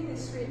this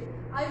ministry,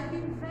 I've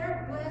been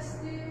very blessed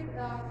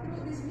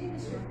through this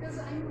ministry because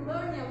I'm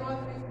learning a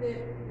lot with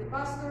the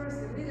pastors,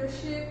 the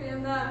leadership,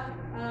 and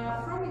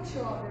from each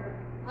other.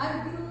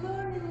 I've been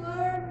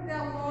learning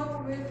a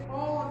lot with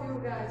all of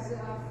you guys,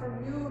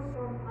 from you,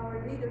 from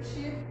our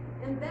leadership,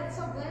 and that's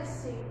a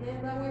blessing.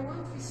 And we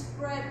want to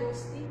spread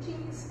those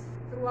teachings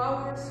through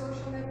our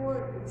social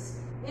networks.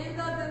 And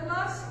the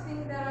last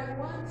thing that I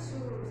want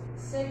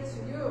to say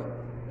to you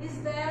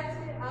is that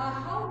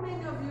how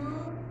many of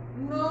you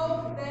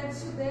know that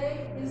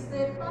today is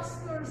the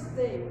Pastor's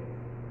Day?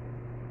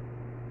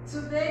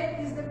 Today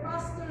is the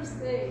Pastor's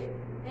Day.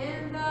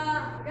 And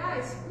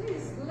guys,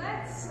 please,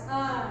 let's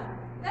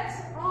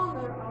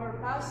honor our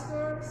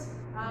pastors.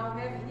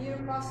 We have here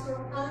Pastor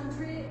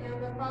Andre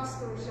and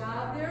Pastor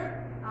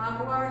Jader,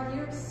 who are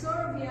here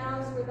serving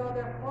us with all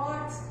their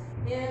hearts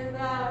and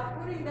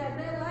putting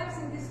their lives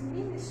in this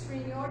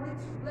ministry in order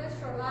to bless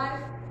your life.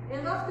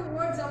 And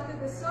afterwards, after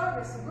the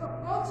service,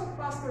 go to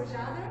Pastor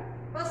Jader.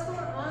 Pastor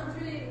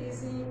Andre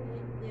is in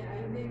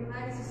the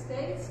United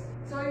States,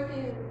 so you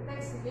can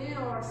text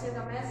him or send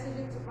a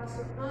message to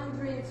Pastor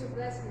Andre to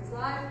bless his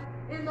life.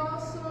 And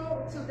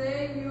also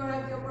today you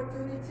have the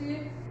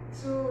opportunity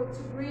to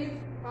greet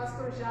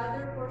Pastor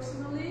Jader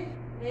personally.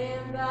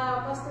 And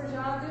Pastor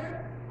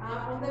Jader,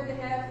 on the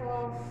behalf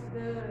of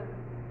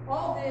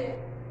all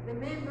the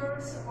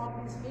members of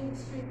this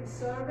ministry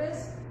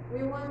service,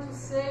 we want to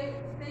say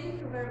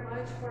thank you very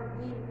much for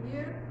being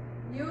here.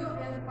 You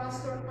and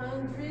Pastor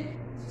Andre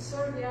to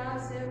serve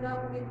us, and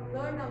we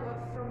learn a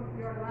lot from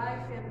your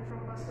life and from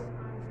Pastor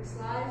Andre's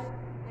life.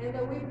 And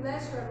we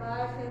bless your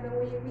life, and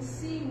we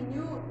see in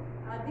you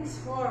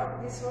this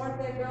heart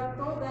that God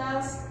told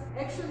us.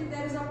 Actually,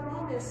 there is a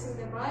promise in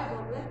the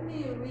Bible. Let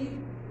me read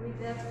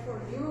that for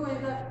you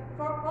and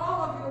for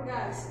all of you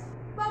guys.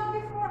 But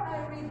before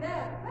I read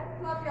that, let's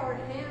clap our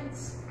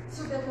hands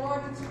to the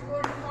Lord to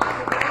glorify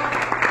the Lord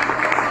because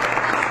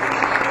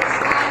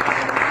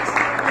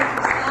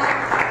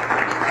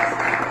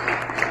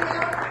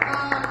they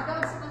are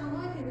God's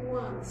anointed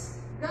ones.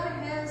 God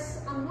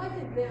has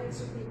anointed them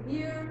to be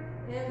here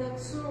and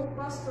to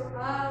pastor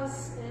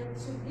us and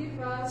to give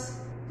us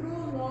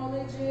true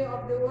knowledge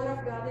of the Word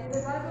of God. And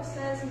the Bible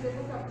says in the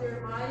book of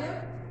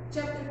Jeremiah,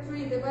 chapter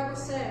 3, the Bible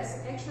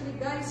says, actually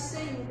God is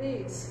saying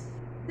this,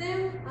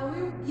 then I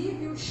will give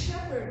you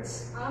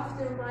shepherds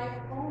after my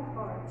own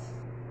heart,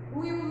 who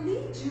will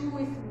lead you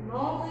with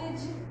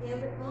knowledge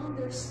and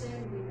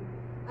understanding.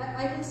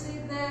 I can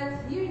say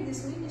that here in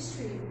this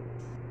ministry,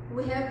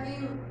 we have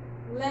been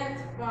led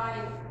by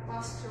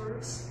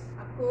pastors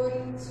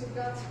according to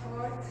God's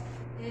heart,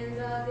 and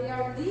they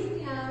are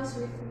leading us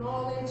with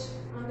knowledge,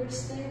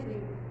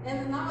 understanding.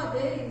 And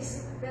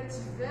nowadays, that's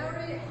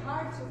very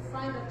hard to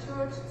find a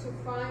church, to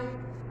find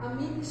a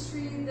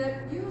ministry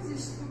that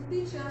uses to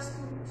teach us,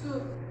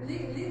 to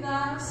lead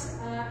us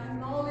in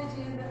knowledge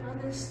and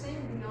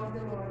understanding of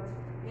the Lord.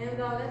 And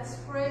let's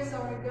praise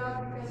our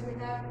God because we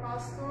have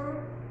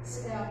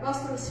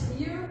pastors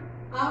here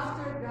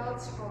after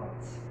God's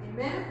heart.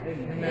 Amen?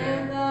 Amen.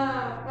 And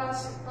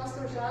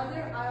Pastor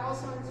Jader, I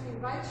also want to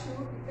invite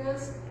you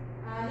because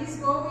he's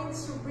going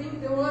to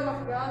bring the Word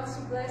of God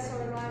to bless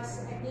our lives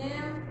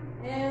again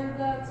and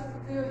to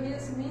do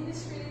his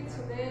ministry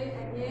today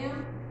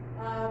again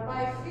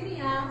by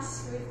feeding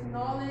us with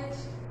knowledge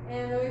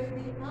and with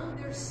the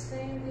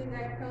understanding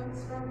that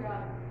comes from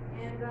God.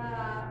 And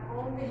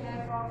on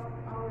behalf of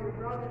our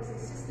brothers and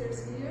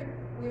sisters here,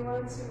 we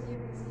want to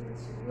give this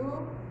gift to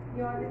you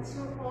in order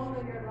to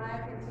honor your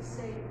life and to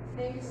say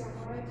thank you so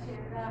much.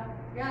 And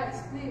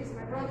guys, please,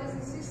 my brothers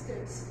and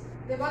sisters,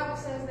 the Bible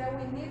says that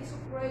we need to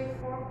pray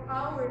for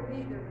our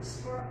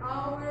leaders, for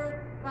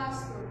our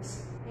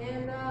pastors,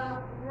 and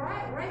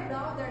write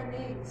down their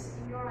names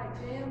in your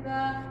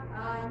agenda,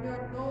 in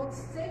your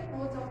notes. Take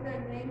note of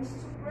their names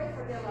to pray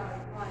for their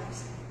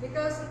lives,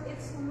 because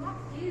it's not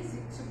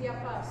easy to be a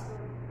pastor.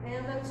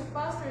 And to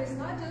pastor is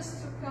not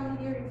just to come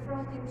here in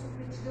front and to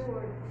preach the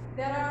word.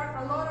 There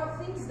are a lot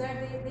of things that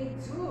they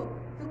do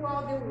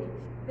throughout the week.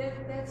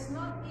 That's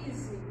not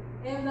easy.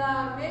 And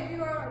maybe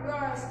you are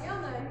asking,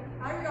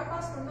 are you a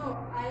pastor?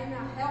 No, I am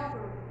a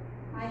helper.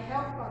 I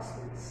help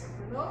pastors,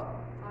 you know?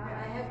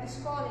 I have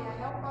this calling, I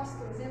help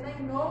pastors, and I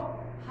know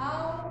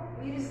how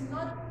it is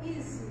not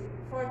easy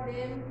for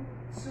them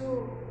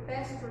to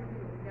pastor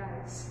you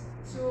guys,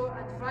 to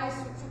advise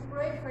you, to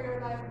pray for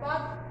your life.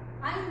 But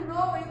I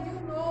know and you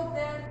know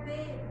that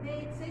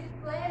they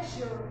take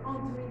pleasure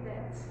on doing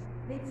that.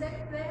 They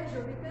take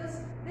pleasure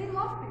because they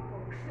love people.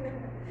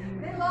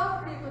 They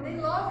love people, they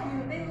love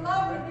you, they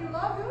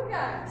love you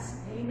guys.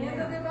 Amen.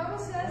 And the Bible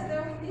says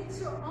that we need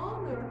to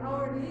honor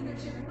our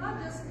leadership,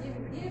 not just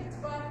giving gifts,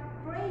 but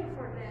praying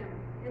for them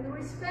and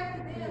respect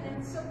them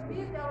and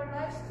submit our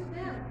lives to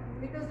them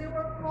because they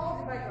were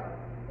called by God.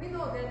 We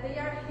know that they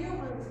are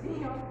humans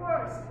beings, of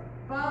course,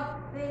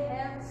 but they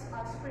have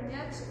a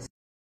supernatural.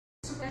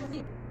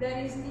 That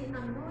is the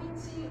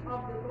anointing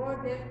of the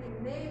Lord that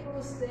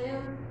enables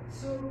them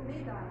to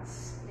lead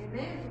us,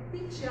 amen, to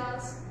teach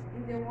us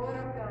in the Word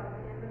of God.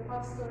 And the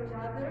Pastor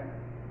Jader,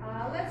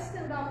 let's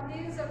stand up,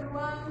 please,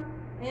 everyone,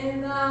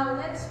 and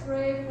let's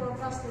pray for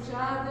Pastor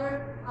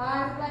Jader.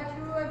 I'd like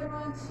you,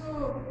 everyone,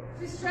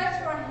 to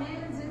stretch your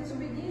hands and to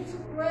begin to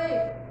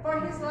pray for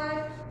his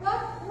life.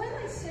 But when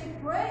I say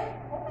pray,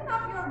 open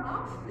up your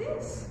mouth,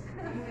 please.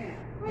 Amen.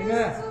 We used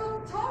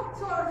to talk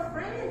to our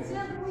friends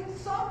and we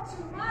talk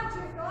too much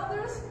with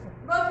others,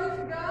 but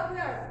with God we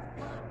are.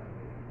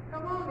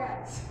 Come on,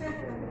 guys.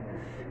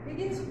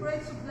 Begin to pray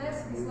to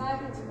bless his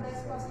life and to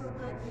bless Pastor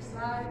Andrew's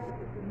life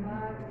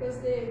because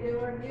they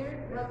were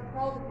near God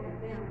called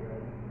them.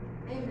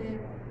 Amen.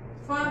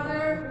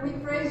 Father, we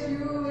praise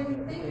you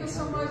and thank you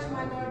so much,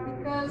 my Lord,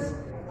 because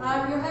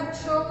you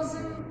have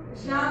chosen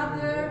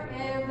Jader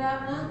and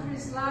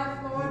Andrew's life,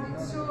 Lord,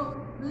 to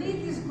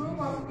lead this group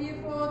of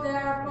people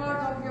that are part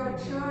of your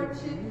church.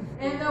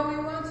 And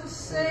we want to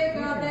say,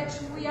 God, that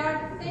we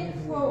are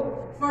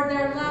thankful for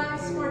their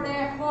lives, for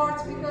their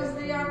hearts, because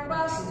they are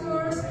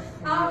pastors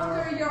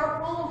after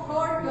your own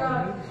heart,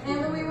 God.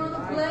 And we want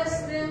to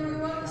bless them.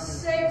 We want to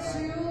say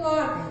to you,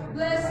 Lord,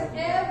 bless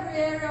every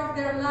area of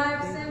their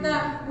lives. And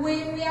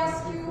we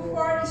ask you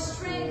for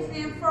strength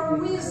and for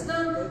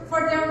wisdom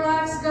for their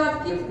lives,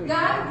 God. Keep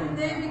guiding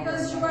them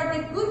because you are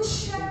the good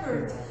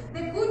shepherd.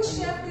 The good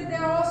shepherd, they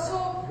are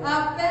also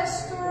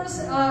pastors,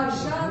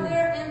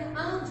 Jader and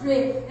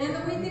Andre. And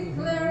we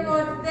declare,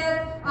 Lord,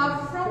 that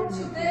from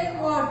today,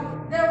 Lord,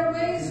 their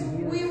ways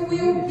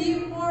will be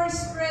more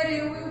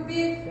spread. We will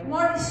be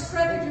more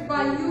strategied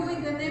by you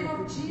in the name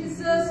of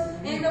Jesus.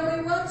 And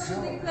we want to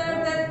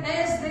declare that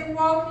as they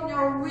walk in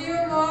your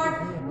will,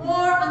 Lord,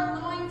 more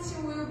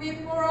anointing will be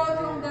poured out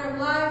on their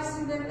lives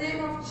in the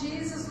name of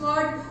Jesus,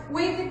 Lord.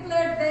 We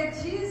declare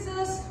that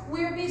Jesus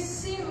will be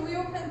seen,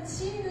 will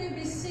continue to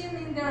be seen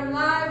in their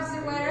lives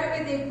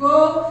wherever they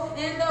go.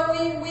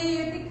 And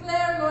we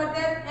declare, Lord,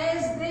 that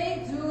as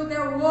they do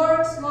their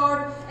works,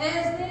 Lord,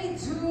 as they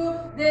do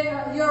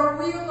your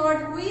will,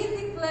 Lord, we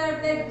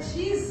declare that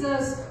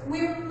Jesus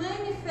will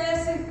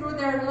manifest it through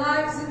their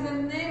lives in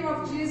the name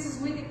of Jesus.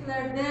 We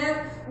declare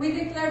that. We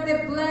declare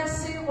the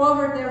blessing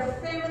over their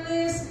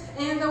families,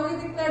 and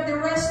we declare the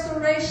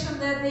restoration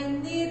that they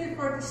need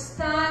for this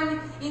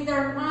time in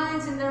their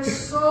minds, in their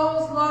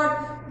souls, Lord.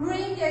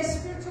 Bring a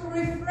spiritual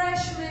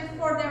refreshment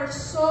for their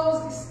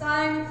souls this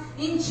time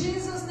in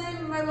Jesus'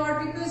 name, my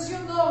Lord, because you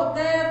know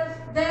that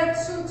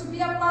to be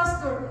a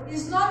pastor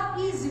is not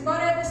easy, but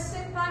at the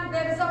same time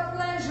that is a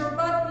pleasure.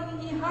 But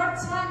in hard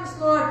times,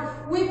 Lord,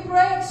 we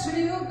pray to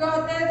you,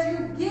 God, that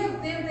you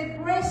give them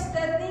the grace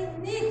that they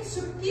need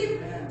to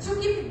keep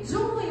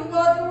doing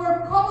what you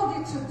were called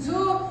you to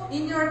do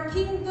in your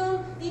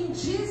kingdom, in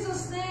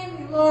Jesus'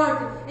 name, Lord.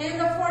 And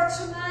for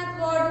tonight,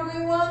 Lord,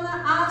 we want to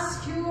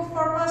ask you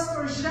for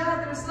Pastor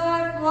Jader's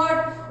life,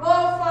 Lord.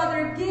 Oh,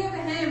 Father, give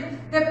him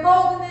the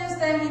boldness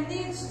that he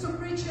needs to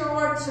preach your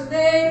word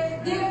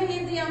today. Give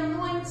him the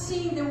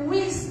anointing, the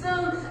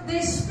wisdom,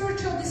 the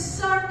spiritual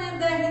discernment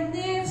that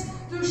he needs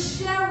to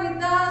share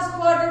with us,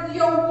 Lord,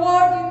 your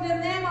word in the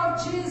name of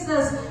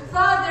Jesus.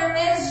 Father,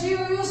 as you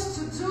used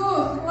to do to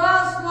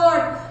us,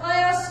 Lord, I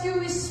ask you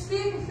to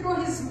speak through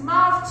his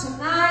mouth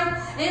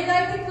tonight, and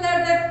I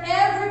declare that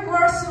every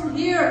person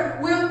here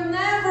will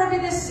never be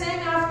the same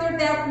after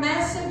that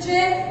message.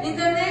 In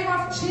the name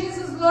of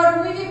Jesus,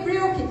 Lord, we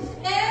rebuke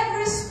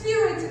every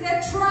spirit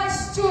that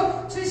tries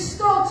to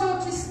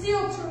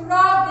steal, to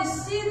rob the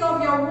seed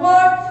of your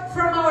word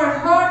from our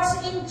hearts,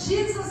 in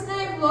Jesus'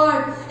 name,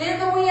 Lord.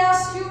 And we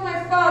ask you,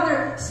 my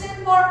Father,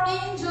 send more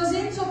angels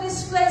into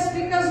this place,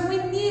 because we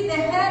need the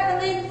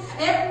heavenly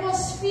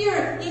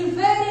atmosphere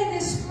invading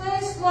this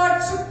place,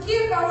 Lord, to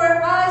keep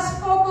our eyes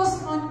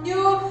focused on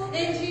you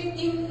and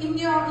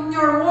in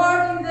your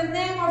word, in the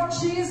name of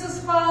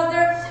Jesus,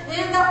 Father.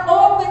 And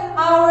open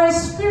our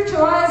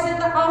spiritual eyes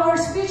and our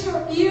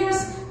spiritual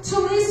ears to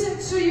listen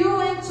to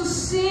you and to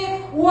see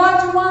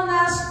what you want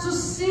us to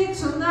see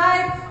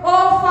tonight.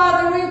 Oh,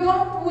 Father,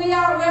 we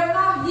are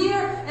not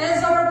here,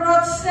 as our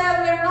brother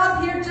said, we are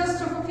not here just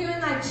to fulfill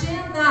an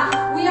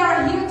agenda. We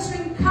are here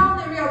to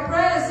encounter your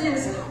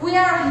presence. We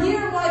are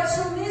here, Lord,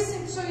 to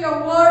listen to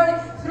your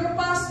word through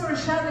Pastor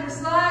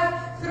Jader's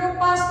life, through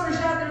Pastor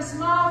Jader's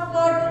mouth,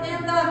 Lord,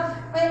 and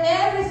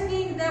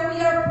everything that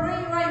we are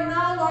praying right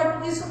now,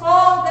 Lord, is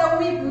all that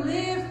we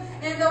believe.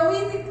 And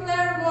we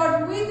declare,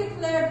 Lord, we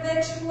declare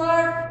that you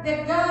are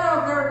the God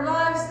of our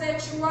lives,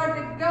 that you are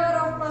the God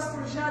of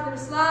Pastor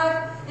Jader's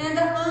life, and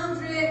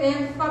Andre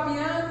and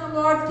Fabiana,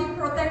 Lord, keep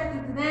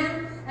protecting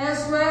them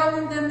as well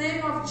in the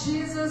name of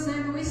Jesus.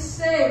 And we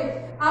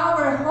say,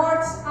 our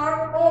hearts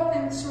are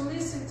open to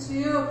listen to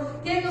you.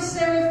 Can you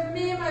say with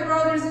me, my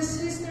brothers and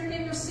sisters,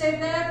 can you say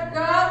that?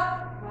 God,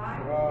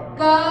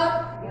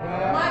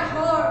 my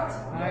heart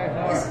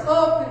is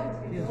open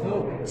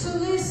to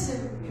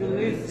listen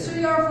to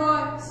your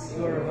voice.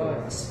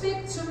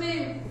 Speak to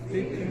me.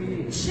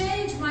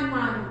 Change my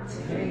mind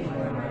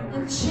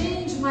and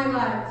change my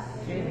life.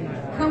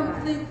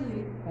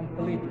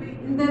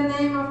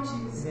 name of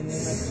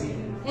Jesus.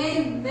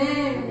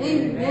 Amen.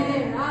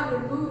 Amen.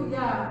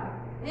 Hallelujah.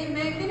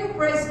 Amen. Can you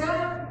praise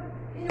God?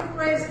 Can you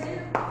praise Him?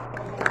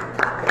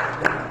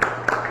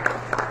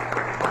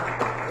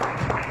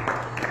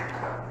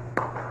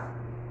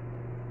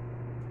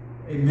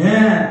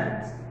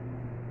 Amen.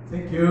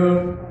 Thank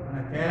you,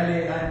 Anna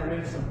Kelly. I'm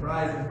really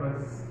surprised for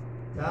this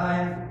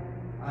time.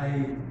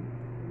 I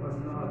was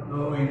not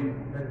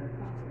knowing that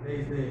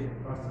today is the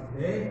first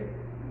day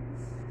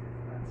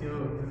until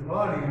this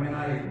morning when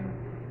I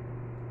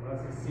was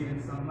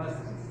receiving some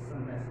messages.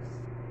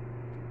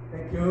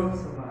 Thank you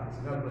so much.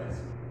 God bless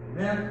you.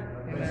 Amen.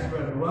 God bless you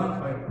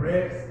everyone for your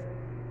prayers.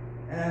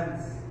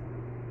 And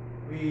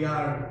we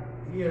are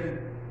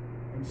here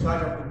in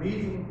charge of the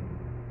meeting.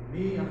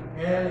 Me and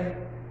Kelly,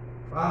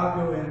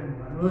 Fabio and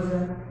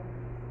Manuza,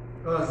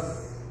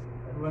 because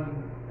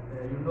everyone,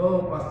 you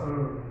know,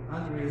 Pastor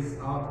Andrew is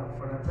out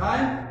for a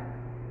time.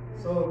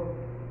 So,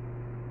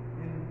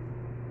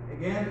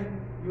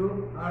 again,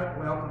 you are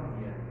welcome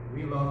here.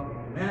 We love you.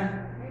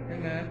 Amen?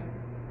 Amen.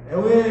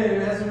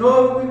 As you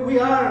know, we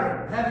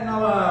are having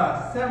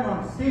our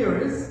sermon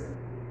series.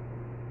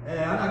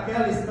 Anna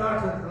Kelly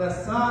started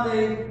last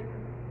Sunday.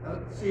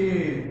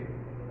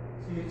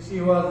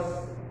 She was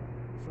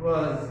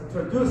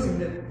introducing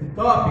the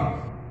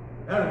topic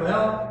very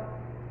well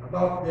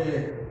about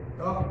the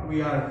topic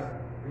we are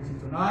reaching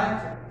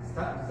tonight,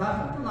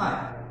 starting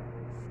tonight.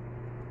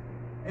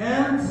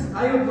 And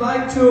I would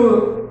like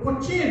to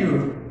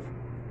continue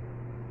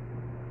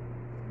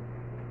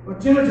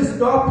this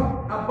topic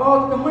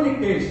about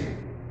communication.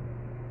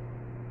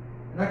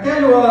 And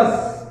Kelly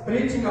was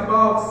preaching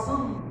about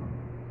some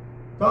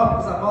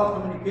topics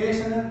about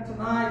communication, and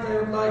tonight I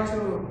would like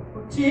to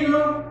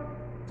continue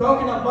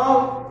talking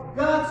about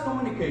God's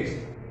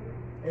communication.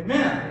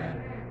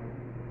 Amen.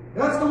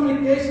 God's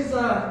communication is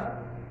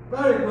a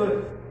very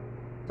good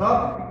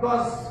topic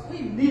because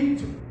we need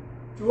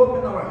to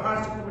open our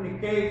hearts to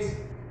communicate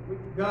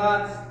with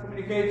God,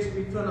 communicate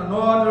with one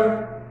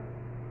another.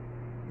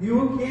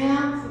 You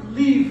can't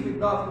live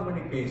without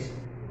communication.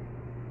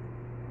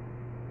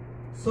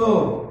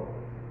 So,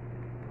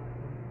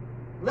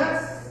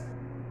 let's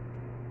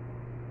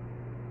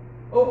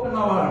open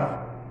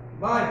our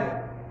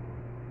Bible.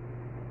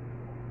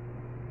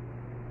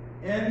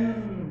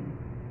 In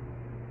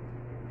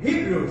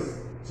Hebrews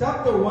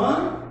chapter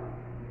 1,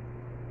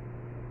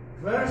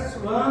 verse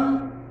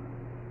 1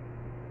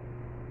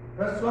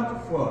 to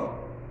 4.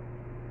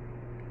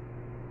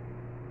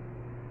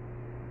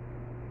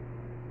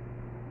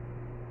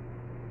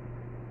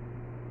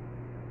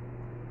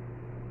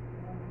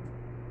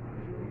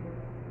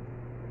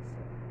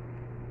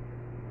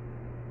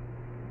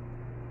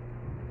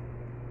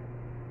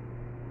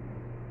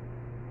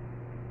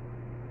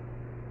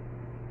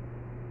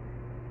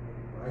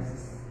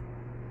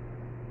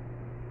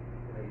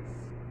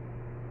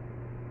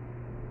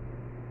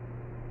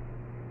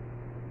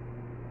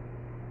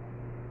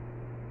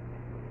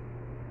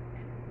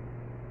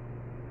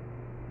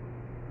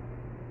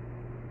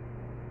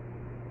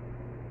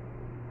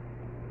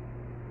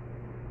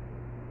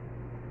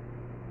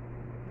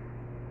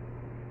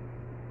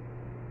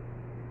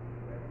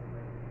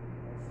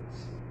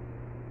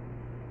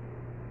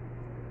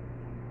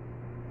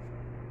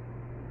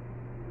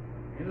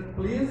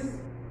 Please.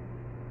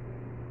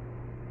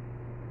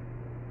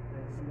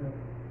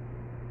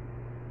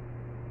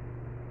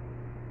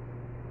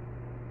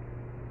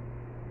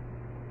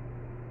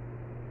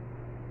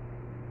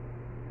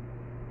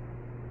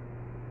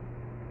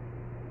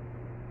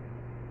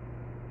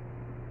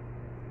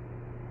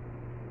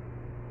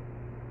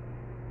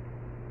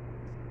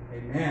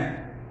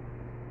 Amen.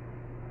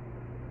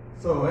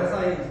 So, as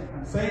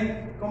I'm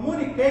saying,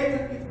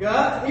 communicate with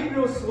God.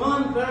 Hebrews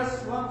 1,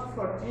 verse 1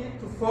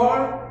 to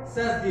 4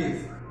 says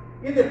this.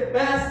 In the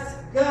past,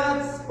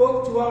 God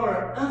spoke to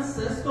our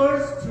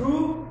ancestors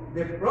through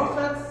the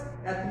prophets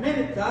at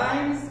many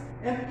times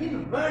and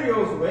in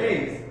various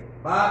ways.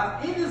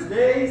 But in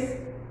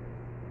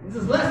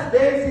these last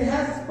days, He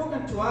has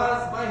spoken to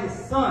us by His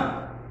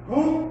Son,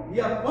 whom He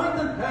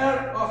appointed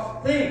heir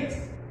of things,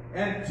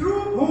 and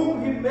through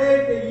whom He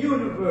made the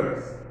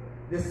universe.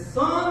 The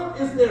Son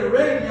is the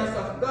radiance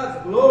of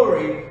God's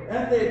glory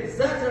and the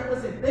exact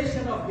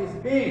representation of His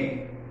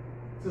being,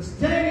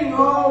 sustaining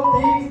all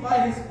things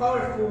by His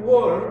powerful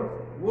word.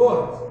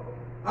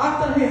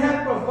 After He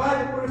had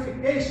provided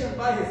purification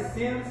by His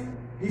sins,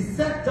 He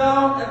sat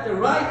down at the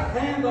right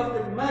hand of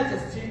the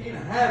Majesty in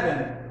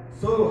heaven.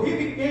 So He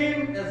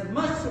became as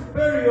much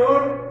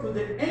superior to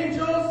the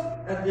angels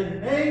as the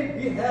name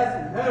He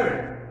has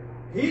inherited.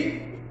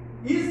 He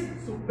is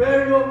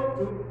superior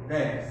to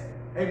them.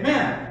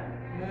 Amen.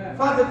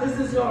 Father, this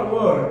is your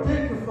word.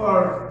 Thank you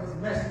for these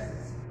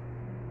messages.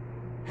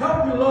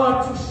 Help me,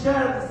 Lord, to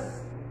share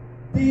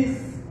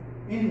this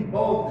in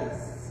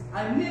boldness.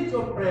 I need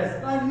your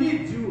presence. I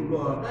need you,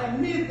 Lord. I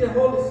need the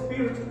Holy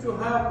Spirit to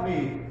help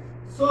me.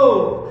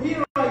 So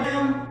here I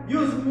am.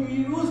 Use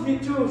me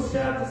to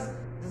share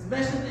this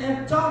message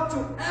and talk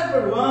to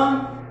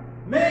everyone.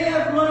 May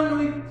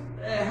everyone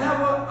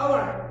have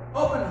our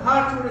open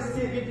heart to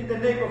receive it in the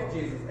name of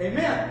Jesus.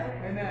 Amen?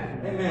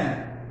 Amen.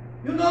 Amen.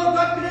 You know,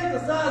 God created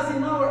us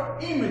in our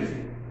image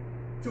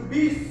to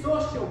be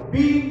social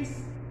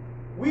beings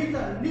with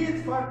a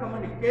need for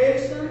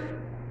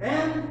communication,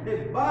 and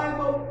the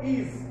Bible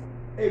is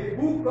a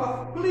book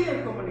of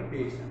clear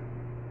communication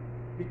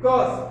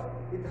because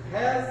it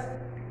has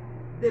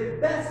the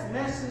best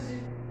message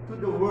to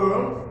the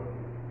world.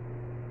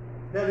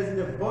 That is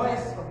the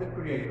voice of the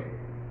Creator.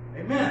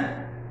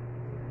 Amen.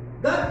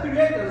 God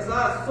created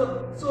us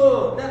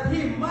so that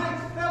He might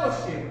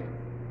fellowship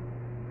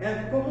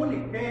and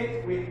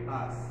communicate with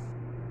us.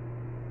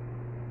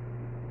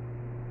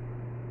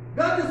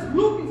 God is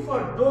looking for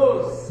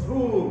those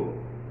who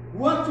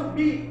want to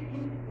be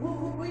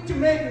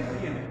intimate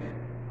with Him.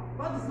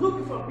 God is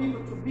looking for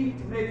people to be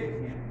intimate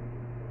with Him.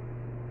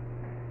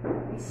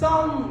 In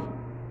Psalm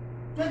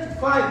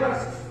 25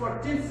 verse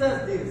 14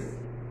 says this: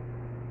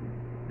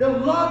 "The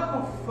Lord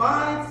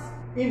confides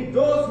in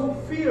those who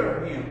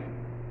fear Him.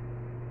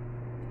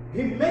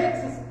 He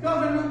makes His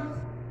covenant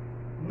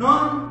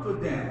known to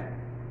them."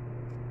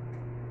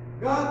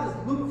 God is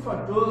looking for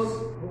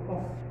those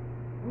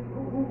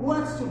who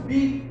wants to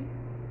be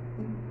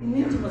in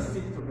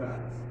intimacy to God.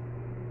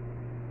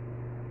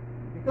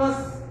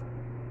 Because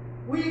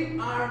we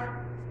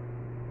are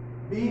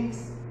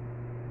beings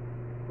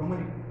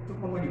to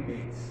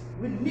communicate.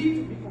 We need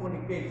to be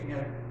communicating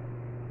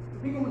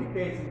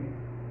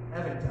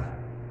every time.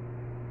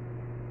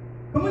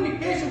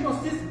 Communication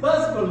consists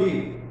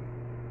basically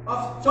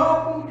of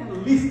talking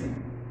and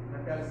listening.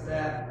 Like I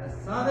said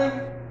last Sunday,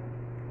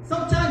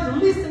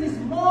 sometimes listening is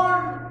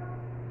more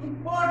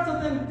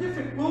important and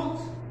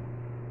difficult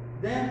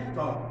than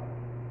talking.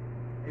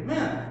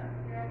 Amen?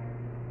 Yes.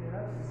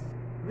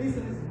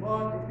 Listening is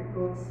more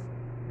difficult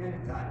many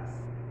times.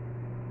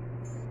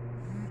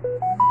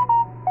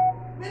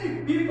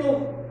 Many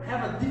people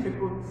have a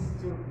difficulty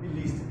to be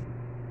listening.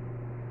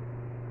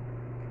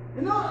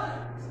 You know,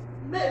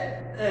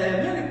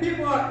 many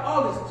people are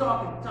always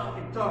talking.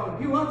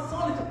 He wants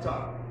only to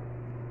talk.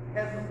 He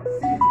has no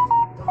facility to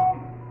be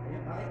talking.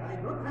 I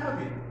don't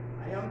have it.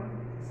 I am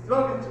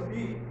struggling to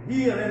be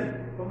here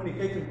and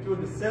communicating through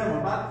the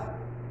sermon, but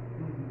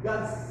in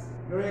God's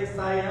grace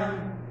I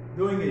am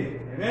doing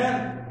it.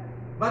 Amen?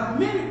 But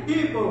many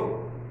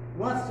people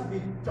want to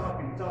be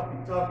talking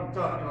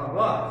a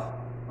lot.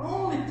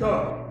 Only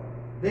talking.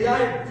 They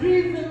are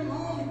driven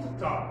only to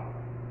talk.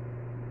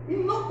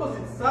 In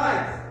opposite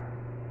sides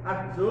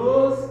are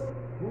those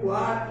who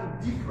are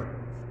indifferent,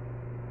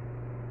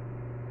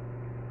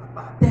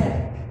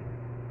 apathetic,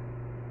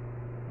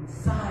 in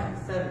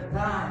silence every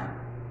time.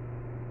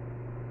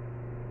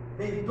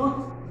 They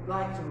don't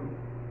like to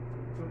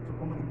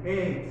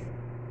communicate.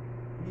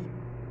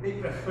 They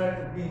prefer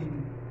to be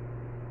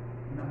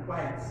in a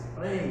quiet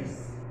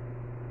place.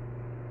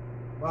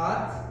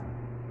 But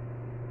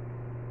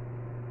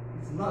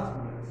it's not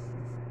good.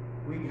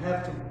 We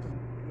have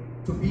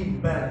to be in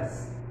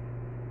balance.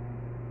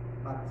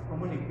 But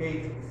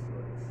communicate is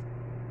good.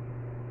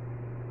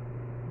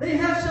 They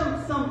have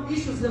some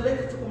issues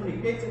related to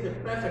communicating the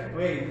perfect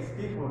way. These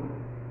people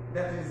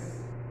that is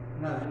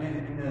in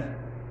a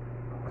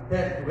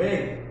pathetic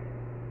way.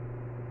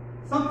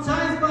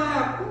 Sometimes by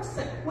a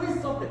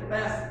consequence of the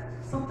past.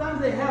 Sometimes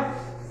they have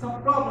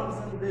some problems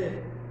in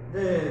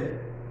the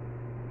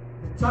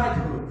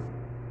childhood.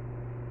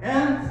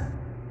 And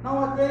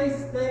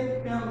nowadays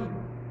they become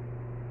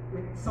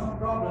with some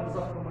problems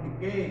of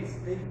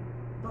communicating. They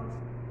don't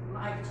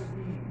like to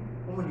be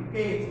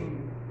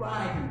communicating,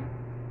 writing,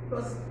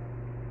 because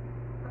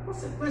a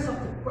consequence of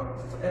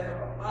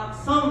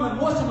some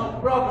emotional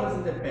problems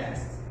in the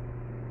past.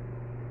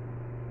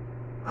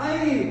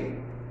 I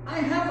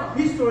have a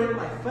history in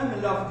my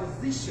family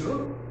of this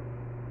issue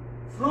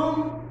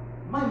from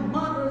my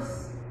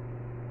mother's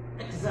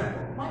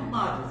example. Only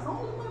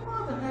my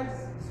mother has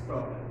this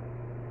problem.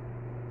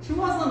 She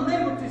was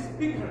unable to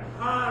speak her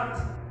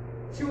heart.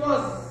 She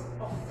was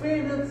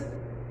offended,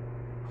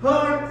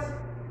 hurt,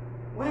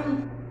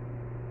 when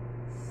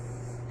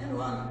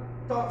anyone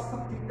talks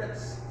something that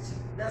she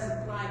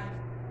doesn't like.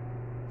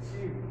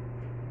 She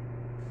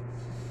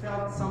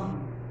felt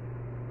some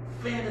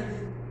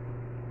offended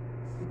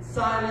in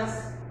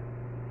silence.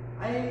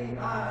 When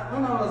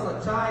I was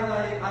a child,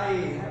 I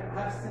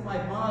have seen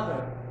my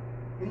mother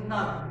in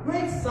a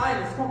great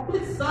silence,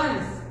 complete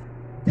silence,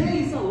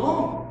 days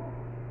alone.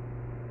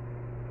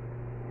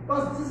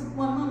 Because this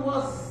woman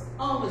was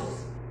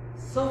always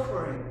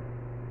suffering,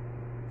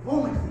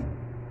 vomiting,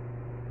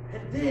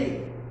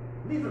 headache,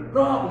 liver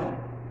problem.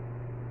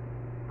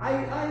 I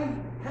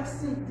have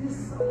seen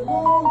this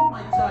along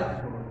my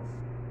childhood.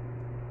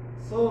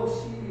 So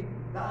she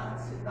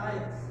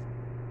died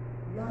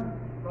young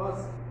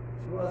because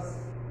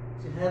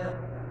she had a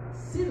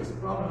serious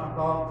problem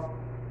about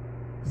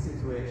the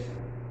situation.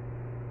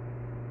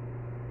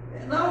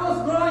 And I was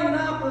growing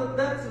up,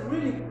 that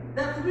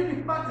really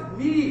impacted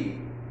me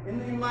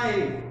in my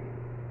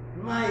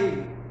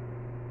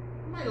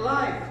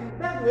life in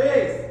bad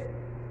ways.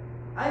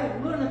 I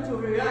learned to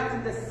react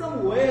in the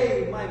same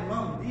way my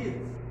mom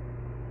did.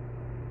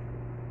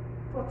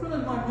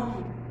 Fortunately, my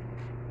mom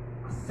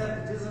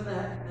accepted Jesus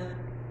and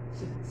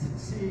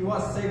she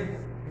was saved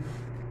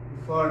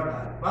before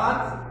that.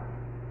 But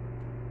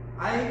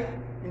I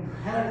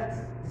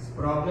inherited this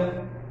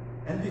problem,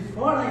 and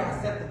before I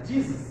accepted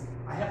Jesus,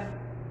 I had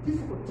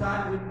difficult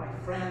time with my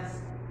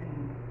friends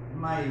in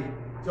my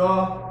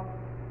job,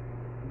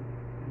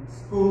 in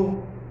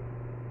school.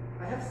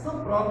 I have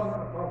some problems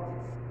about this.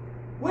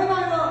 When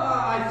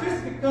I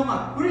first became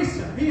a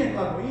Christian here in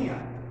Lagoinha,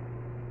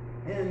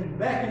 and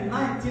back in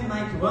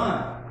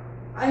 1991,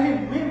 I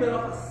remember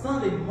of a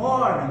Sunday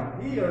morning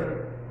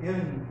here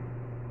in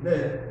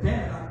the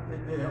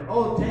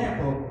old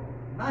temple,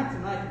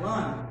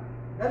 1991.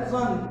 That is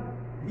one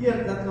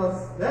year that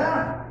was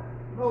there,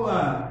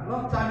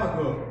 long time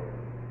ago.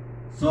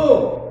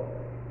 So,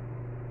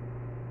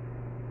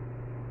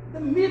 the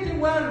meeting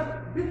was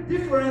a bit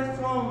different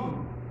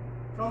from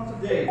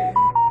today.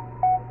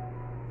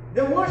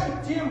 The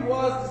worship team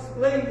was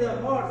displayed in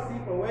a more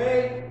simple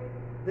way.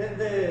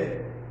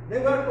 They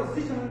were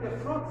positioned in the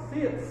front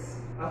seats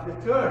of the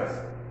church,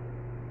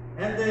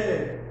 and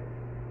they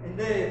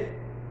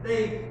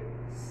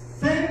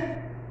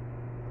sang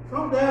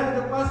from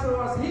there. The pastor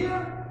was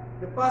here.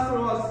 The pastor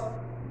was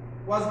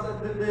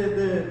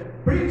the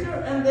preacher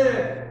and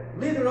the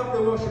leader of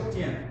the worship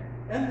team,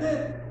 and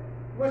the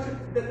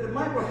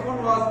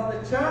microphone was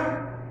in the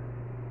chair.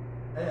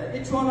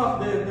 Each one of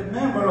the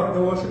member of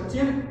the worship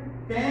team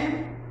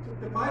came to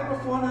the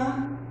microphone,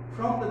 and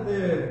from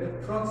the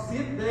front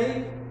seat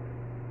they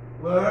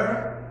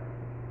were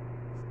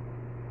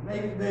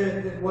making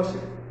the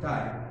worship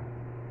time.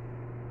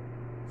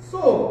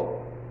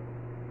 So,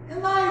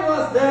 and I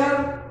was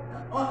there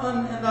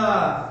on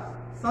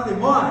Sunday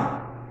morning.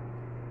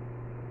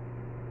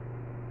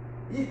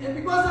 And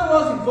because I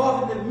was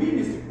involved in the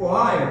ministry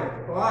choir,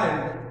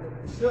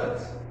 the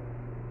church,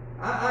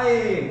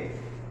 I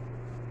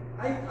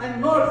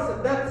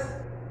noticed that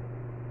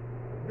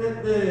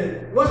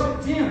the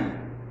worship team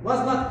was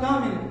not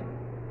coming.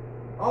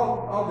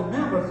 All the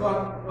members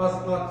was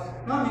not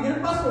coming.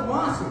 And Pastor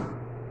Márcio,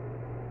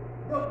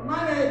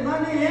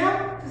 9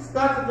 a.m. he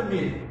started the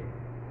meeting.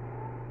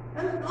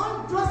 And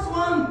just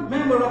one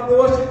member of the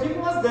worship team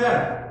was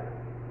there.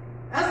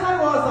 As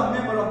I was a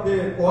member of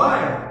the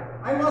choir,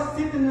 I was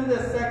sitting in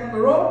the second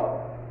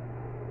row.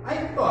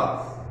 I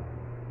thought,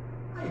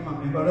 I am a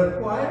member of the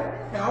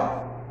choir,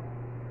 help.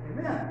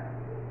 Amen.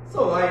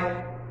 So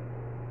I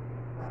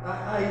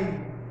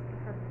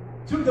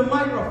took the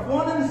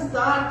microphone and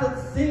started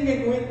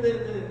singing with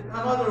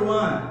another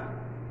one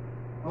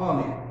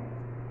only.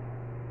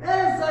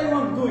 As I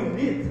was doing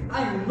it,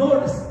 I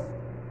noticed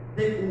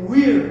the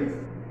weird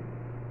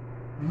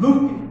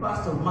look in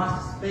Pastor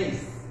Márcio's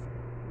face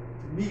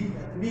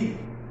at me.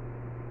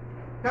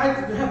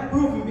 Kind to have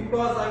proven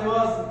because I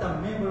wasn't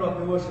a member of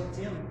the worship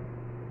team.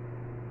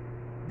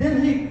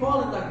 Then he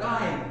called a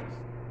guy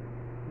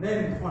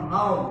named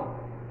Ronaldo,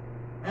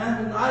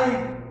 and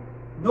I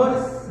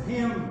noticed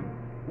him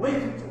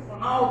waving to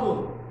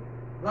Ronaldo,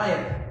 like,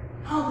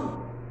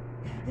 Ronaldo,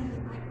 get in the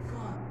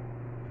microphone,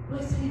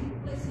 place him.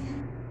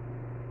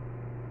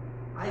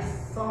 I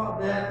saw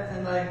that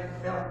and I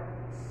felt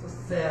so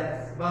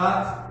sad,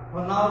 but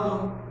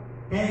Ronaldo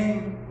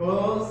came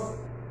close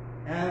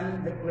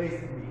and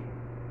replaced me.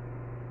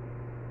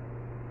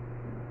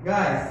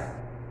 Guys,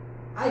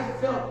 I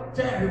felt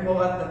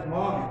terrible at that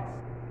moment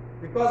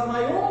because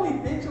my only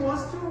intention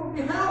was to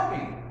be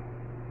helping.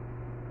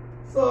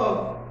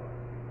 So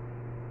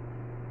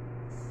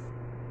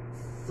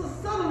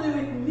suddenly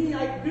with me,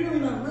 I grew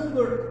in an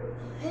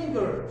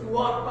anger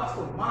toward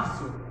Pastor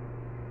Márcio,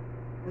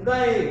 and I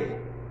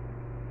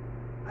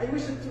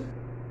wish to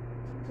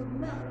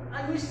never.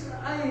 I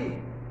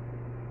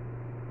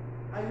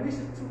wish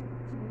to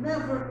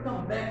never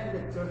come back to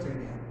the church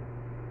again.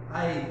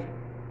 I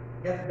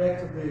get back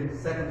to the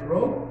second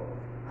row.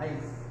 I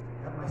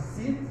have my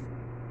seat,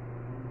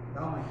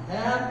 down my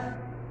head,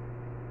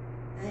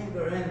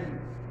 anger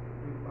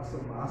with Pastor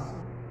Márcio,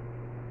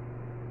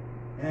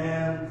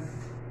 and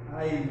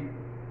I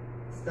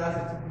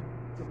started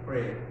to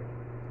pray.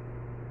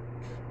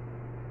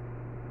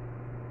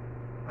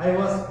 I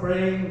was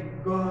praying,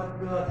 God,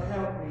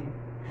 help me,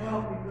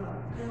 God,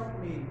 help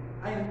me.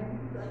 I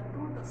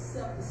don't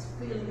accept this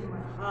feeling in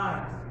my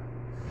heart.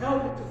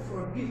 Help me to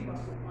forgive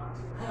Pastor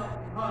Márcio.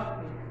 Help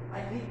me. I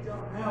need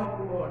your help,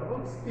 Lord,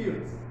 Holy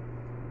Spirit.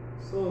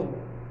 So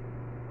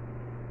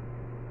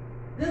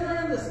then I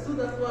understood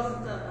that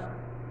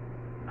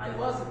I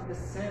wasn't the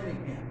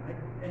same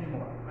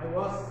anymore.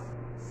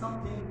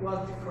 Something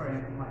was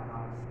different in my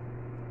heart.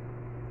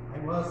 I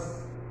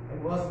was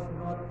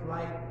not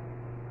like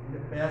in the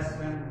past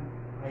when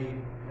I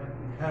had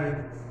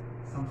inherited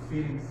some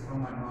feelings from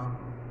my mom.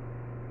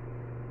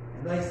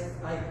 And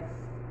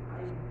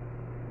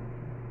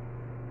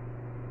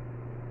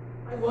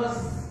I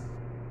was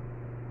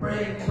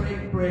praying.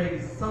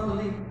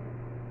 Suddenly,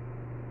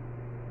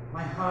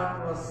 my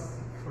heart was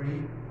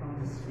free from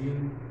this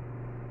feeling.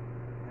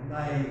 And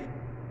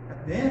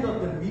at the end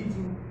of the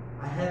meeting,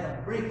 I had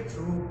a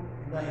breakthrough,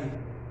 and I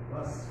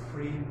was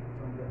free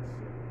from that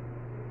feeling.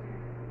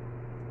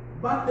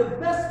 But the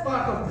best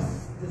part of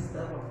this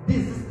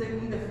is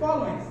in the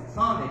following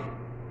Sunday,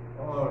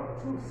 or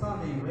 2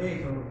 Sundays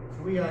later,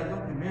 3, I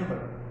don't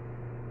remember.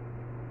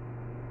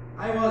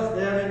 I was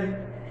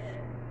there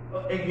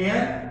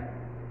again,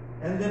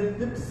 and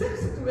the same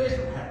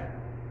situation happened.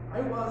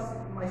 I was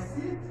in my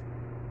seat,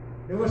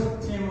 the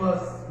worship team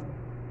was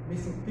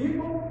missing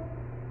people,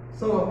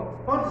 so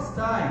for this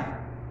time,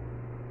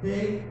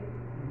 they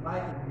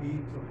invited me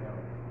to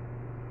help.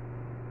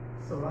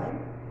 So I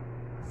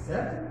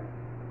accepted,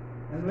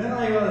 and when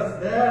I was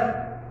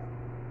there,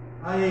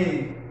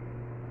 I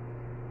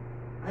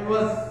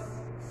was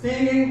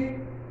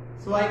singing,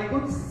 so I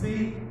could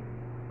see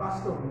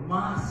Pastor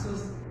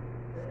Marcius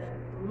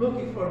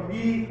looking for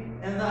me,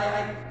 and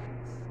I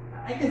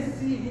can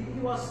see he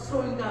was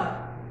showing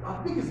a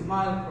big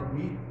smile for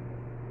me.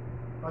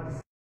 But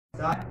this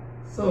time,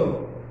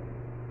 so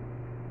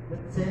the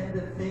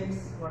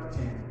things were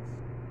changed.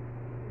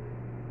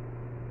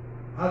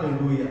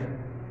 Hallelujah.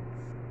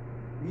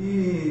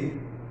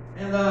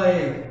 And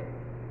I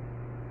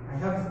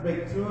have to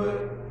break through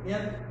it,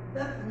 and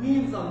that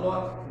means a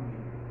lot to me.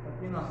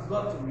 That means a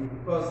lot to me,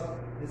 because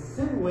the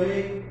same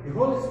way the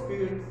Holy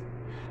Spirit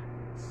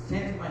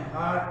changed my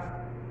heart,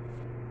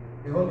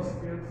 the Holy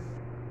Spirit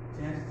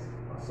changed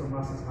Pastor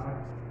Marcius' heart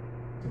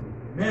too.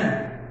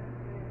 Amen.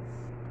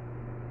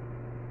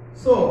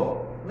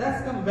 So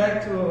let's come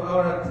back to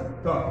our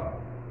topic.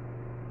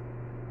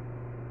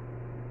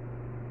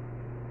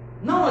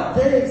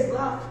 Nowadays,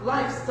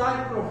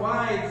 lifestyle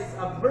provides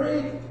a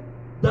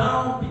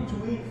breakdown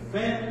between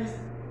families.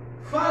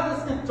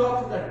 Fathers can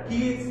talk to their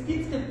kids,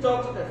 kids can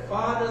talk to their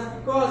fathers,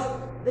 because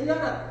they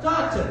are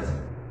attached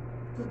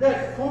to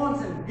their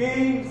phones and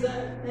games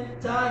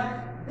and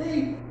time.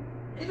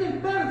 Even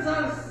parents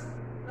are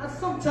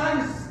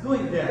sometimes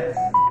doing that,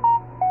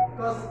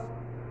 because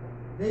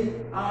they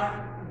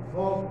are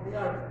involved, they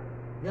are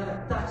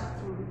attached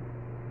to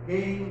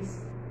games,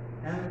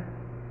 and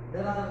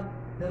there are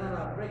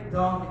a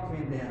breakdown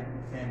between them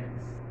and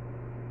families.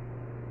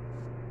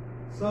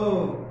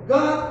 So,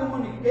 God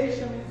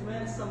communication is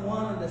when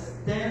someone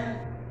understands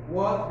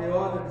what the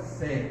other is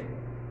saying.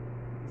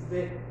 It's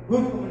the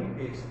good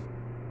communication.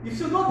 If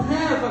you don't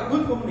have a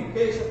good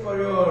communication for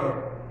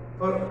your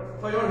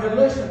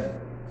relation,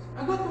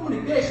 a good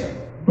communication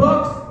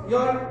blocks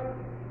your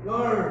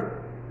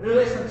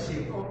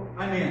relationship.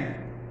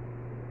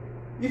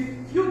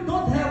 If you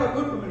don't have a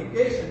good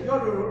communication, your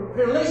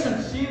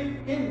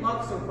relationship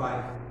cannot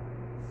survive.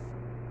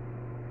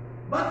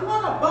 But what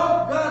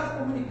about God's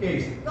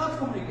communication? About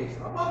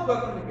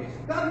God's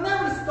communication. God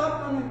never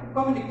stopped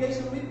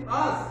communication with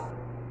us.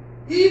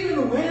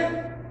 Even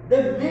when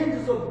the men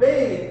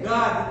disobeyed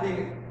God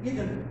in the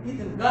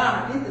Eden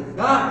garden,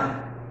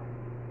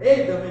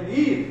 Adam and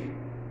Eve,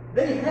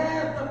 they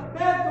had a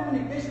bad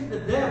communication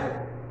with the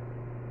devil.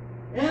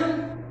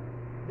 And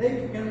they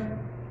became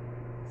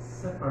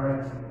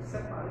separated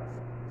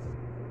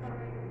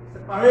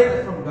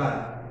from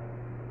God.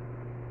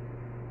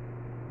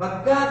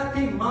 But God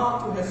came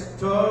out to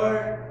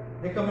restore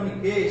the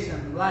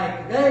communication,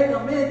 like,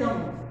 Adam,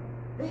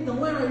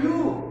 where are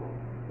you?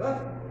 God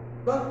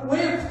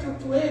went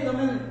to Adam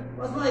and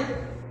was like,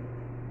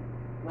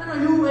 where are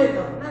you,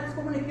 Adam? Let's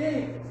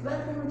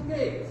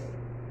communicate.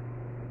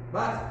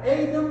 But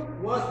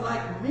Adam was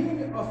like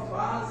many of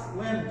us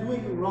when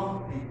doing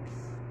wrong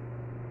things.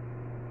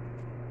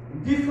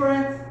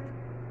 Indifferent,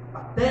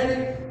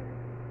 pathetic,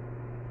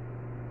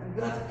 and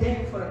God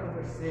came for a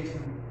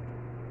conversation.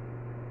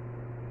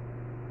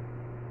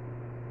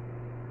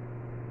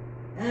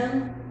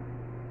 And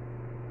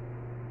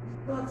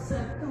God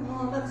said, come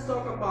on, let's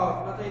talk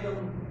about what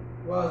Adam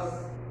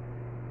was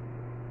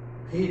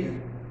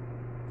hidden.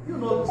 You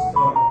know the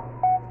story.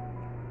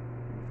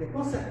 The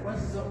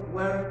consequences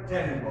were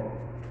terrible.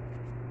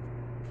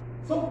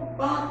 So,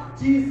 but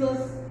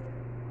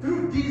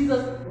through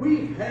Jesus,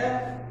 we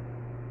have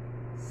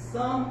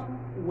some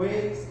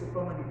ways to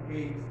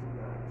communicate to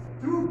God.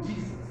 Through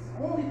Jesus,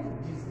 only through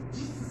Jesus.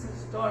 Jesus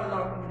restored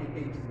our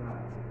communication to God.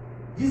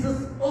 Jesus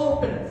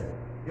opened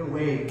the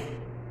way.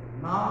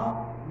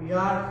 Now we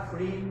are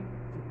free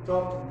to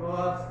talk to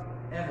God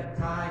every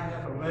time,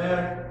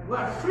 everywhere. We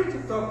are free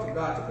to talk to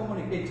God, to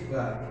communicate to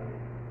God.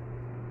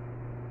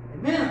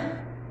 Amen.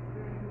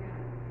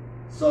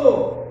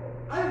 So,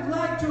 I would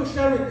like to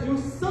share with you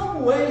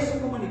some ways to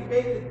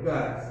communicate with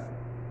God.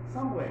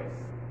 Some ways.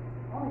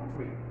 Only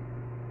 3.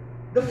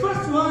 The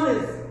first one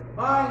is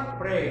by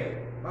prayer.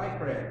 1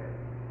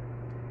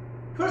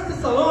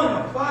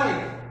 Thessalonians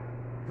 5,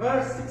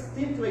 verse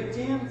 16 to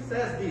 18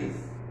 says this.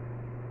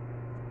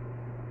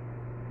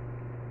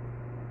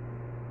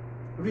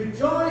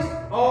 Rejoice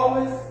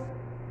always,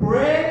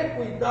 pray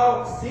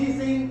without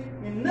ceasing,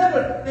 in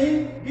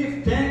everything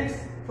give thanks,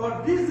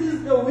 for this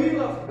is the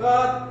will of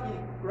God in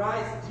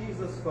Christ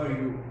Jesus for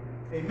you.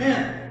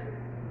 Amen.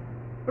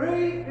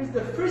 Prayer is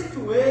the first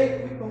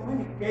way we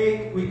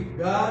communicate with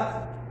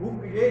God, who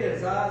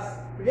created us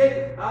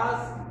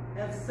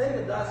and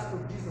saved us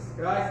through Jesus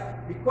Christ,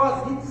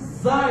 because He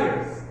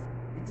desires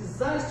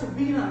to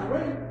be in a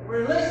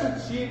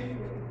relationship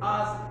with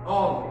us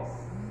always.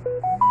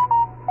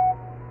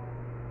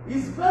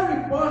 It's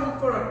very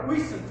important for a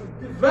Christian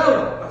to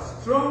develop a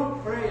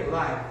strong prayer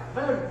life.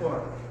 Very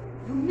important.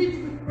 You need to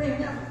be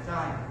praying every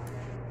time.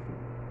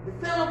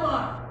 Develop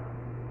a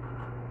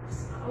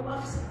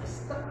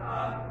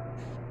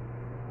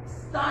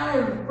style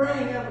of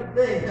praying every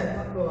day.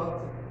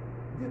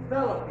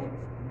 Develop it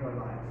in your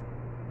life.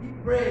 Be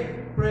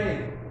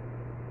praying.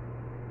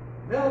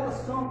 Develop a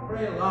strong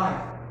prayer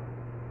life.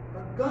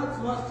 But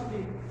God wants to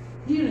be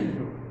hearing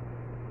you.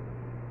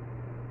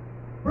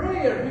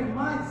 Prayer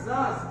reminds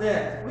us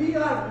that we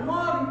are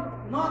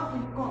not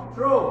in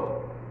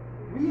control.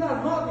 We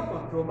are not in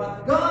control,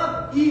 but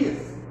God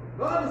is.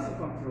 God is in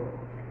control.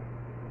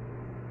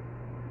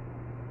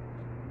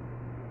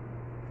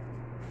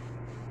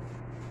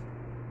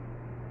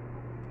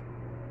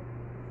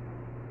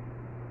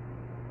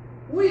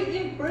 We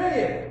in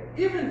prayer,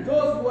 even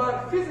those who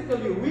are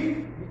physically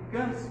weak,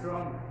 become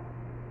strong.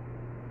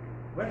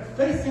 When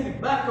facing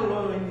battle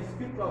or in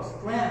spiritual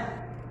strength,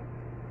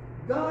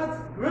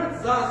 God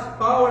grants us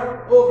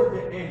power over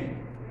the enemy.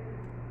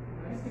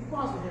 It's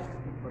because we have to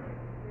be praying.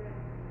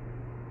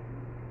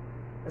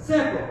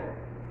 Example,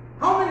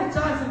 how many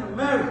times in a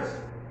marriage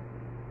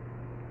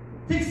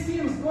things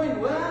seems going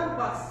well,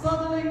 but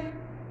suddenly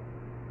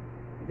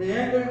the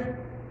anger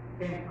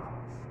came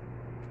out.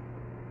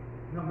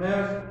 In a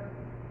marriage,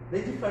 the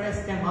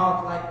difference came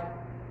out like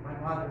my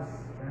mother's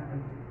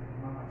family,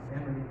 my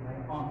family,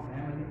 my own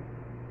family.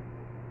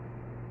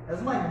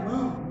 As my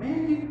mom,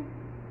 many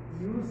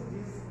use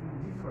this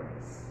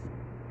indifference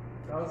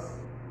because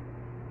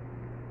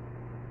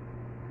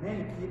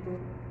many people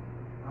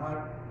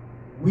are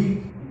weak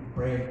in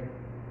prayer.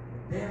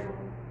 The devil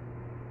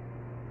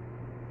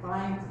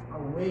finds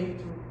a way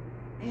to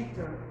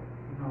enter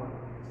in our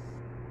lives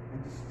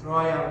and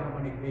destroy our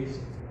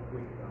communications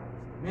with God.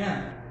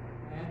 Amen.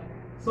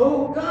 So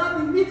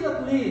God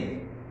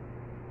immediately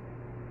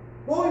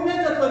go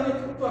immediately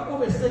to a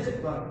conversation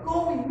with God.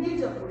 Go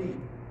immediately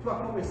to a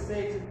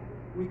conversation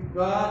with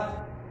God.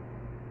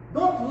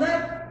 Don't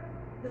let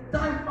the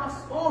time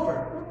pass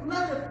over. Don't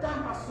let the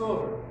time pass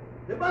over.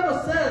 The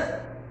Bible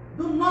says,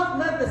 do not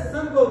let the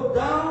sun go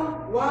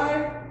down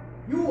while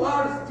you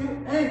are still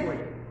angry.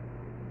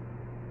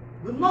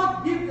 Do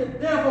not give the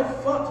devil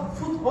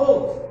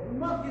foothold. Do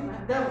not give the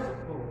devil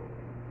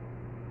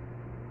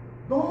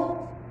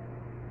foothold.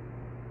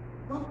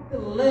 Don't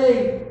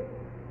delay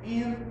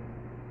in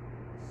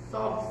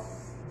solve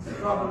the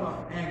problem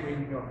of anger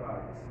in your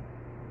heart.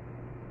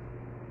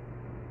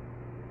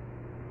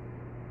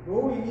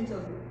 Go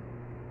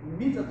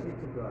immediately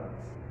to God.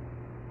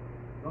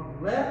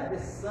 Don't let the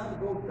sun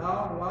go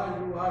down while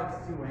you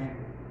are still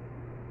angry.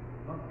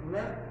 Don't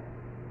let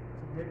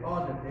the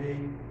other day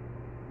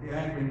the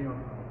anger in your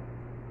heart.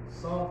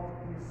 Solve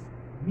this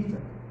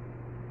immediately.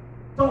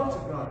 Talk to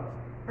God.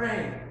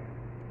 Pray.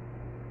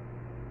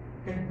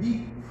 You can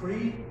be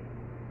free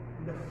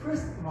in the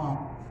first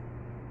moment.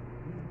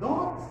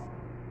 Don't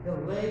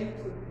delay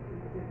to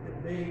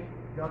the day,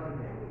 the other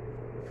day,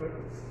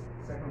 first,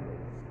 second day.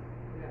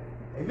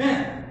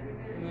 Amen.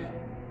 Amen.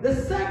 The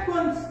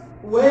second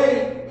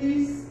way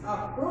is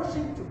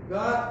approaching to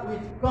God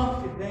with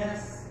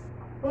confidence.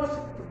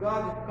 Approaching to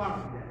God with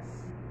confidence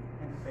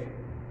and faith.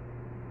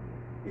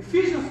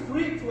 Ephesians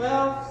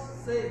 3:12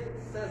 says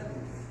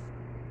this.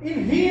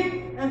 In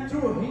Him and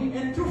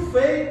through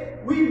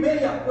faith, we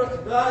may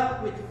approach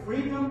God with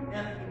freedom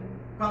and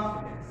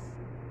confidence.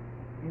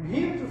 In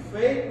Him through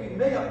faith, we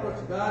may approach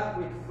God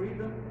with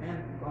freedom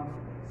and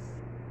confidence.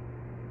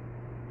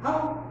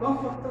 How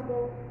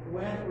comfortable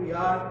when we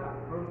are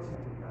approaching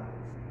to God.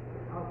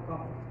 How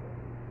comfortable.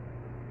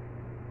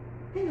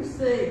 Can you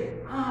say,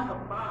 Abba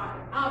Father,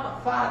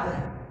 Abba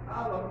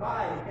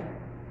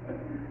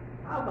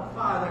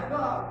Father,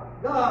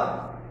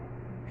 God,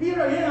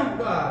 here I am,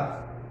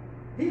 God.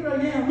 Here I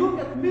am, look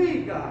at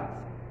me, God.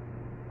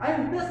 I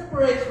am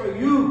desperate for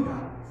you,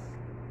 God.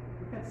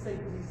 You can say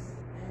this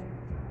every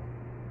time.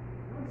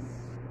 It's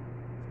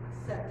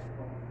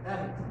acceptable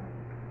every time.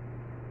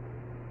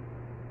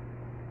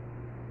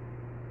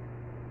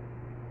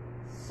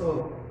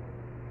 So,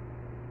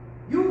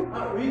 you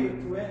are eager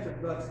to enter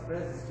God's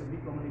presence to be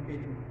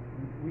communicating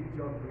with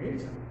your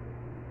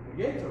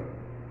Creator.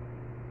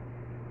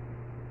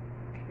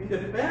 In the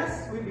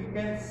past, we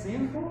became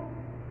sinful.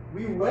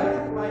 We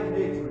were by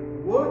nature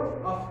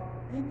worthy of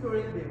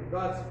entering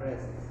God's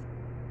presence.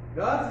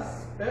 God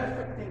is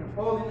perfect in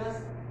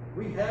holiness.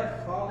 We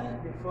have fallen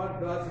before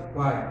God's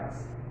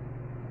requirements.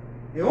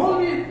 The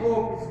only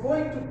hope is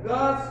going to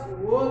God's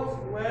words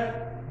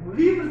where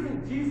believers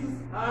in Jesus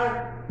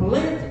are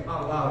plenty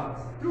allowed.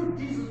 Through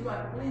Jesus, we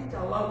are plenty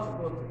allowed to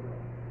go to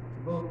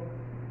God,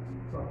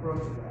 to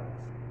approach God.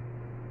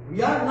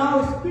 We are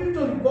now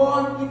spiritually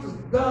born into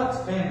God's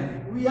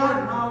family. We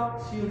are now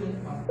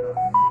children of God.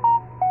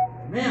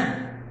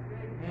 Amen.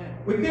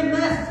 We can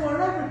ask for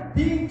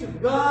everything to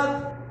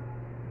God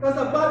because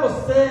the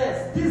Bible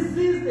says this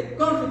is the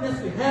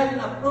confidence we have in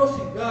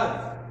approaching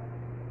God.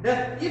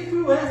 That if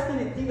we ask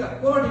anything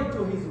according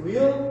to His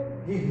will,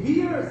 He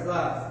hears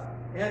us.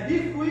 And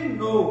if we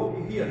know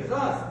He hears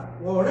us,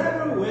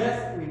 whatever we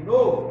ask, we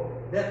know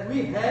that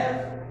we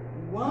have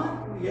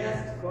what we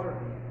ask for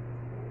Him.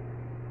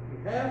 We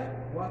have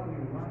what we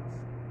want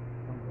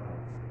from God.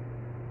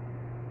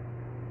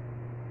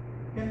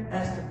 You can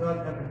ask God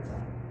every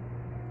time.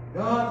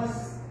 God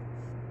is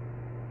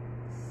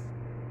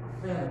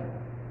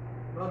available.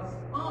 God is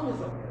always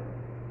available.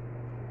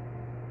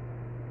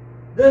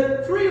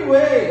 The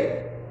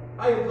three-way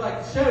I would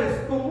like to share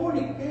is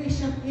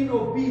communication in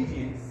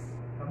obedience.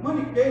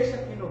 Communication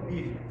in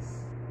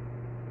obedience.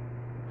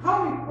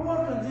 How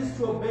important is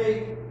to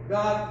obey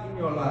God in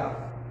your life?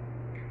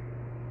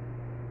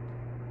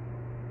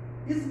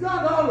 Is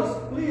God always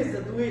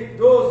pleased with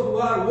those who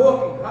are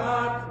working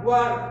hard, who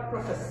are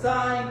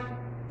prophesying,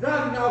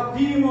 driving out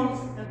demons,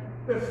 and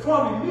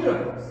performing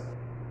miracles?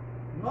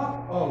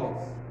 Not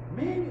always.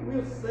 Many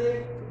will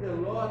say to the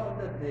Lord on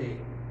that day.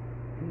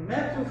 In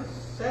Matthew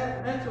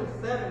 7, 22,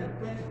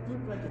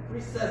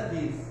 23 says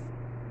this.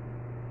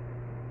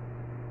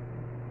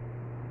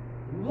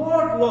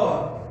 Lord,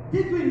 Lord,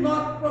 did we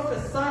not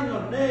prophesy in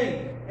your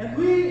name, and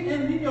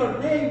in your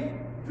name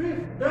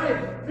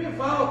drive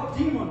out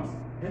demons,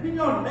 and in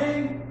your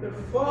name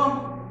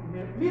perform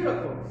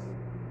miracles?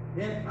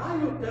 Then I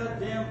will tell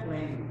them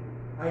plainly,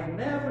 I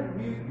never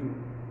knew you.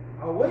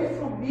 Away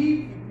from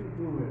me,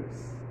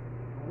 evildoers.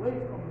 Away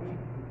from me,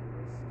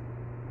 evildoers.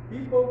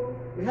 People,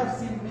 we have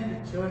seen many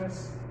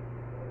churches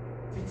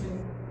teaching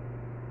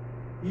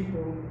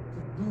people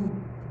to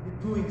be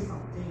doing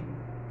something,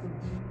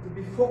 to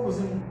be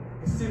focusing,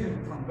 receiving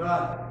from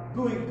God,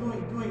 doing.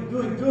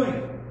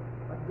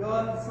 But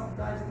God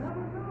sometimes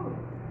never knows.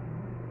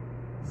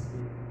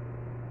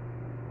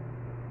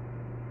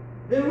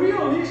 The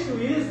real issue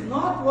is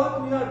not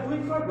what we are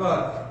doing for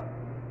God.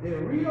 The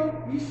real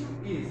issue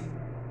is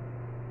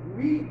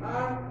we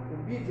are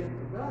obedient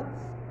to God.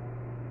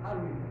 Are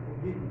we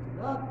obedient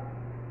to God?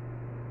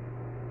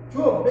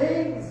 To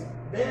obey is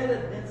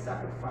better than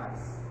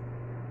sacrifice.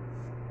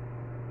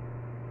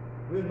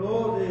 We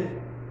know the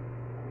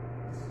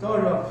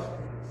story of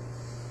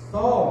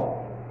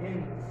Saul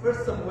in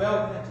 1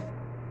 Samuel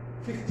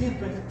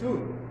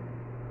 15:22.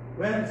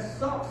 When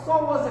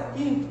Saul was a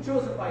king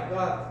chosen by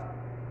God.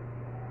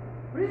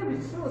 Really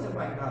chosen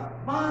by God.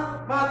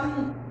 But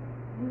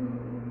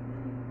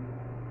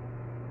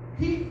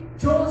he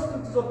chose to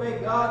disobey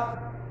God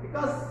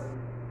because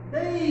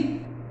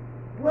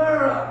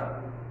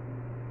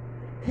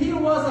he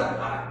was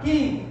a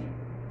king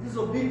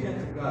disobedient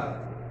to God.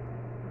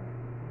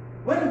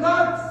 When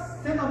God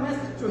sent a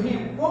message to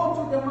him, go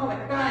to the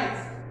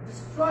Amalekites,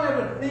 destroy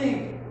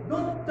everything,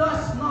 don't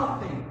touch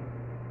nothing.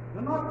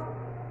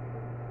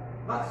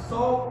 But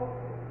Saul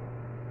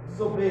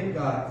disobeyed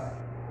God.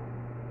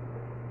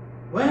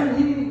 When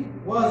he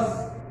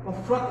was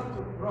confronted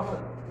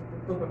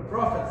to the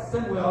prophet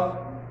Samuel,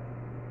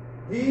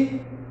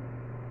 he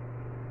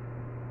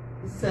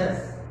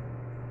says,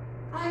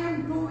 I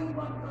am doing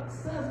what God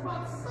says,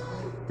 but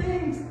some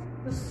things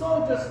the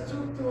soldiers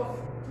took to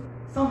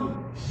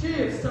some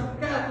sheep, some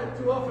cattle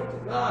to offer to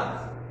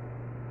God.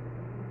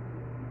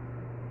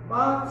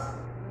 But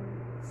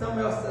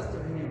Samuel says to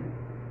him,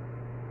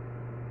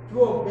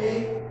 to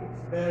obey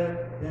is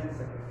better than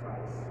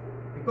sacrifice.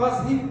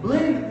 Because he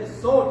blamed the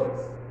soldiers.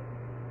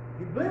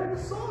 He blamed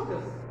the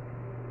soldiers.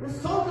 The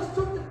soldiers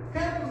took the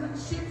cattle and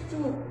sheep to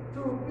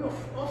be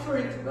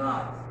offering to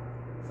God.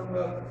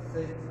 Samuel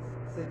said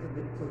to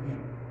him,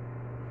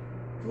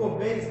 to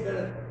obey is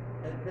better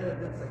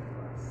than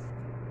sacrifice.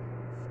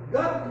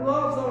 God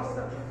loves our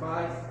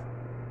sacrifice,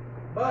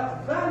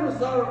 but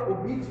values our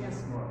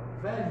obedience more.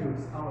 We have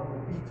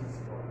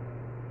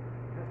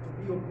to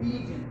be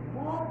obedient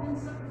more than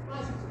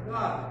sacrificing to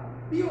God.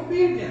 Be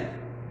obedient.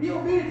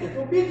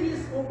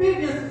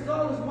 Obedience is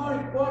always more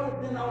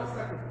important than our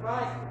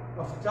sacrifice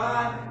of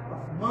time, of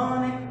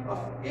money, of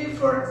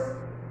efforts.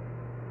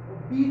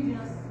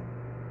 Obedience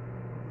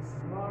is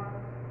more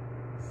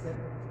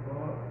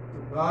acceptable to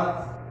God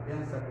than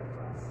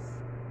sacrifices.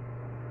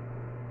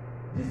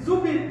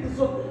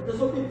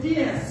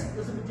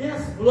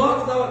 Disobedience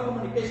blocks our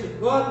communication with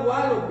God,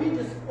 while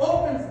obedience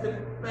opens the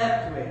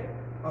pathway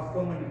of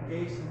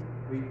communication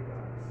with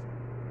God.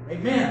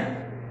 Amen.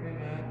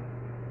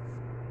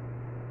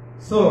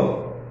 So,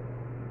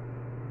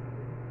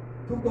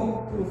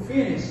 to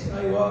finish,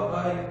 I'd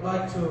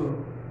like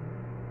to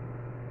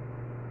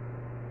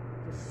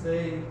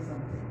say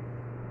something.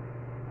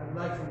 I'd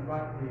like to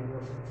invite the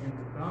worship team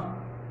to come.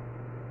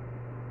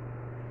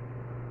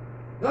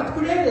 God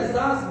created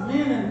us,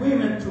 men and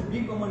women, to be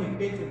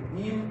communicated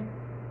with Him,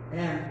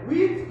 and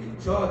with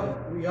each other.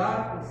 We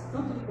are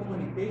constantly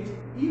communicating,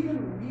 even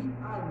we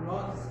are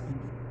not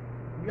speaking.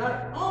 We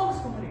are always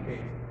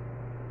communicating.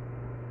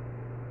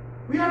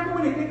 We are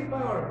communicated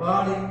by our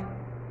body,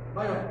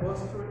 by our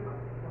posture.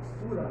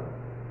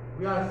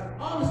 We are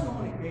always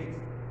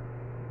communicating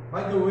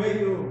by the way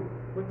you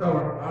put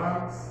our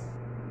arms.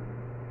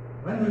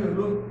 When you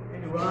look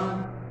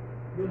anyone,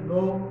 you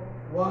know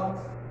what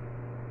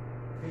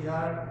they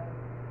are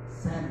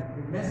sending,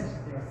 the message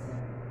they are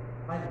sending.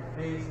 By the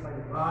face, by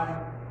the body.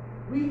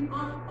 We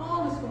are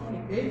always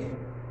communicating.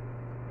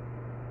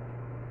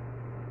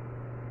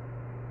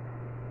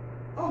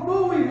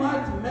 Although we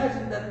might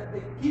imagine that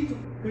the key to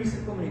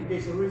Christian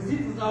communication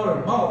resides in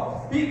our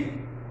mouth,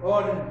 speaking,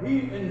 or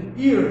in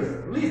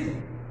ears,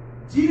 listening,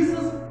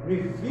 Jesus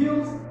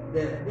reveals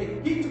that the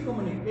key to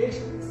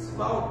communication is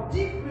found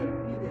deeper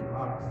in the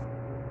heart.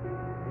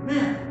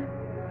 Amen.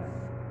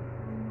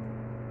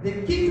 The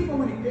key to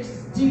communication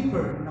is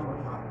deeper in our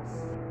hearts.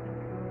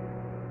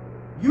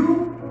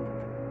 You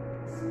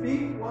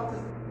speak what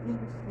is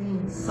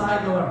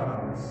inside our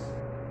hearts.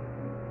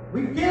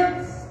 We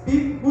can't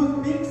speak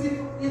good things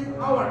if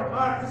our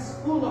heart is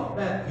full of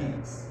bad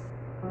things.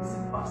 It's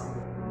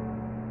impossible.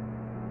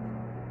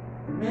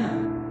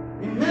 Amen.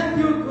 In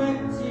Matthew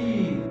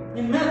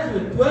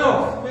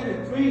 12,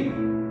 23,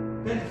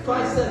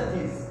 25 says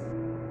this.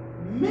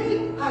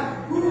 Make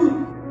a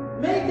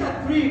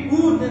tree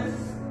good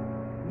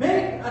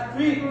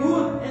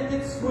and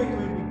its fruit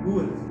will be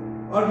good.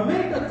 Or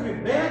make a tree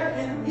bad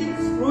and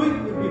its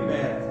fruit will be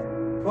bad.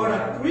 For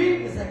a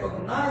tree is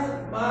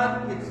recognized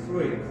by its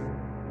fruit.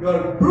 You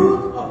are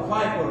brood of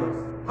vipers.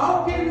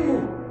 How can you,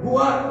 who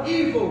are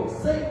evil,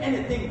 say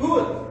anything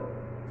good?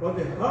 For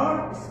the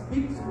heart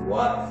speaks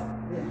what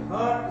the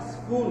heart is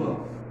full of.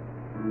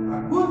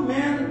 A good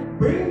man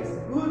brings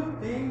good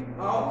things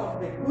out of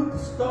the good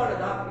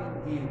stored up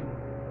in him.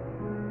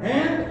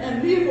 And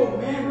an evil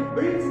man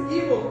brings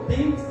evil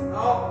things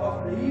out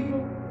of the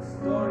evil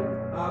stored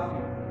up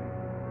in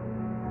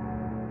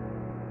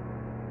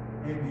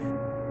him.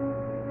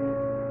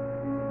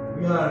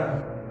 Amen.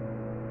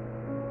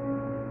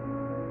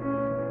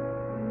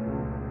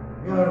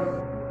 We are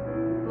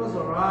close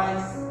our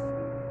eyes,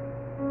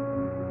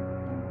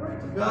 pray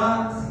to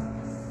God,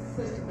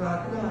 say to God,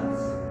 God,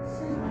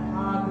 change my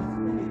heart if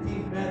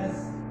anything bad is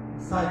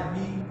inside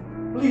me.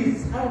 Please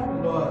help me,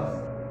 Lord.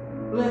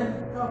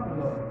 Help me,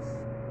 Lord.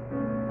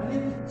 I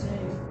need to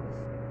change.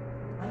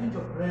 I need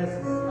your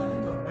presence. I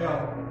need your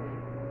help.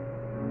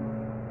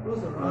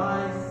 Close your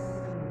eyes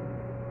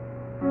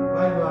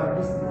while you are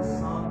listening to the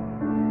song.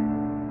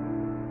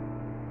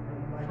 I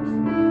invite you.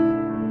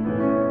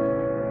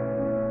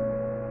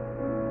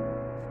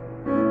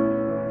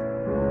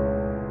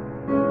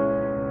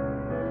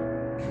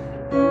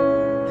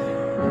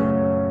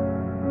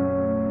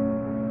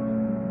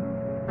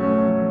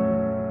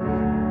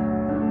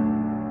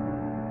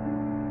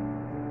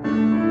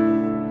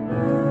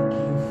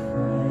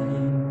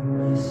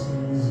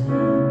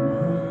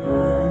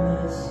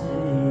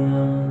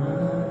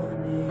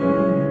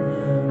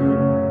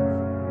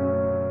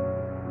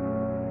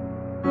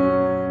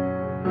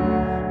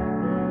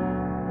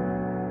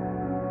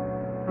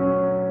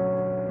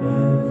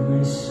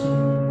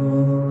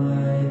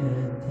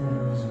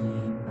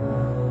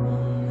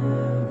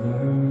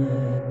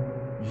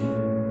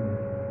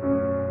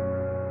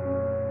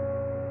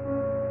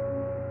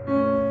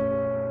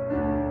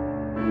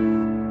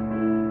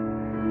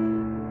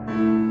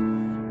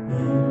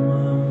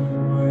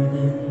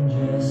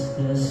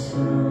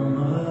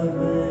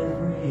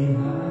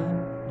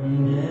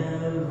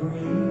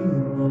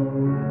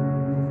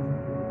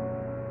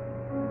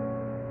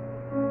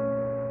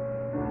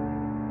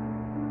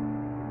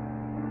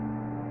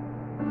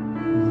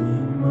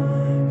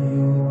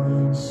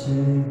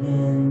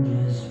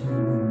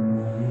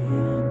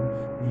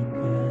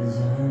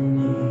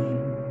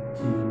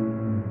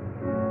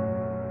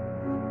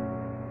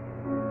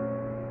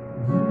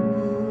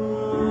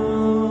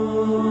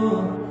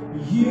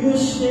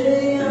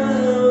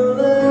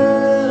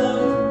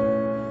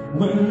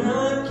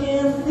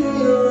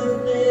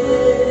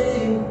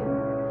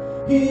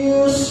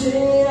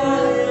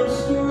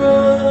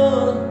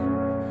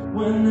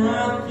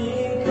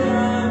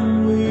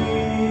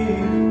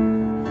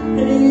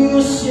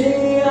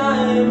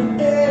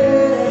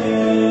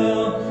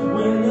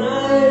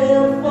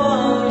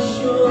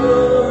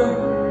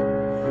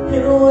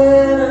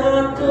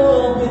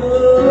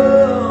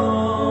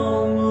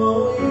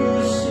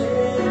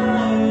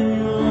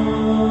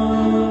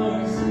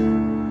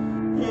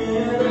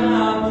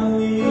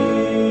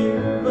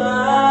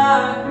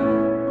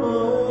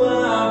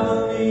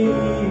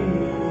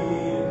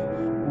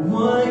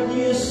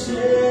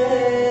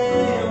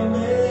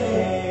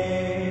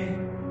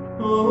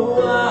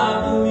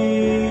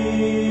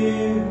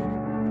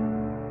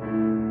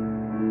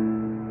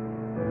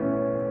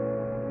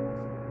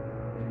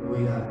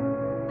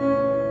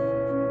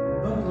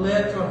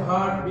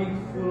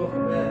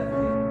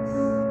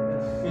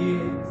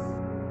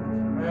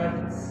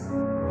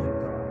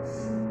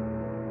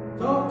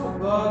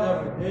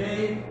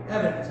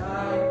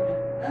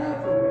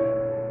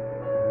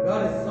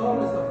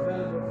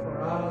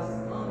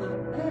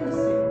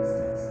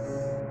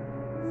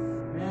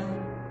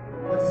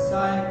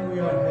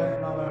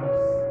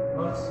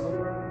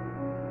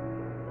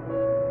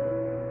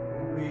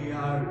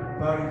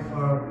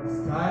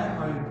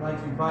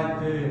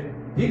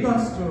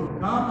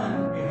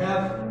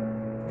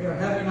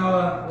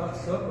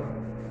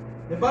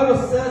 The Bible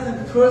says in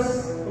 1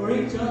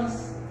 Corinthians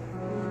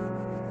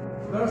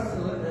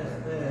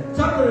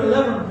chapter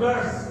 11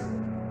 verse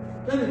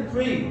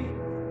 23,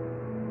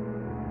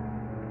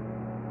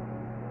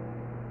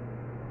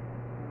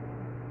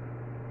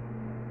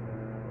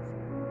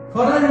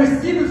 For I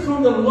received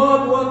from the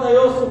Lord what I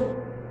also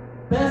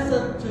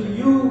passed to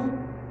you.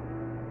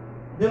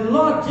 The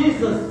Lord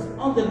Jesus,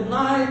 on the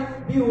night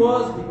he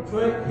was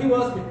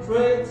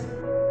betrayed,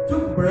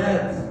 took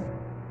bread,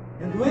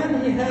 and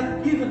when he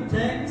had given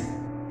thanks,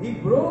 he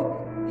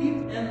broke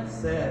it and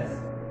said,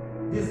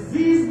 "This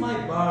is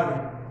my body,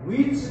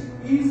 which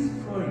is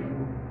for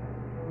you.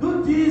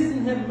 Do this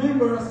in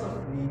remembrance of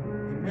me."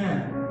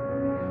 Amen.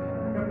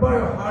 Prepare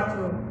your heart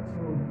to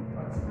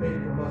participate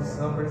in the Lord's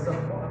Supper. It's a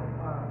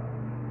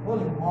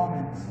holy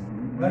moment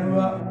where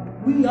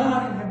we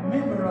are in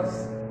remembrance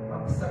of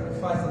the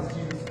sacrifice of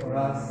Jesus for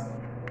us.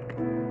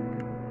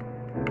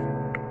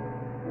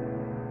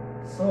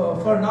 So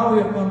for now,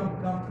 we come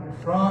to the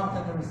front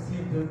and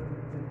receive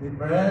the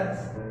bread.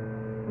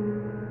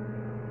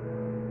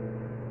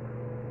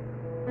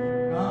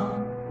 Come.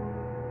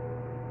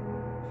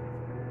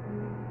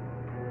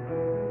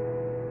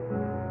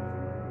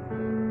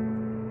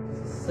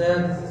 Jesus said,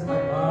 "This is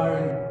my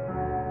body,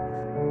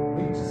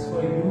 which is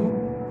for you.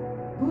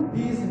 Do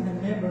this in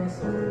remembrance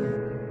of me."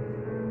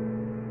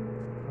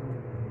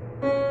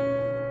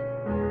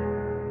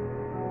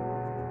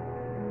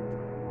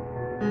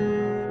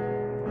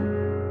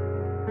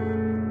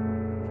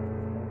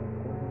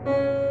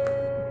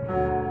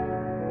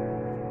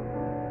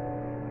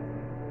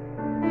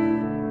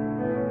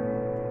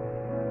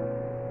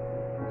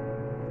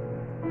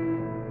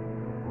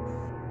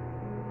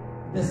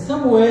 In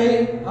some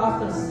way,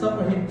 after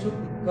supper, he took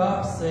the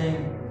cup,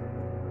 saying,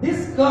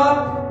 "This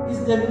cup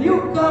is the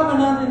new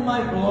covenant in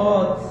my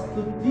blood.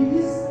 Do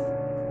this,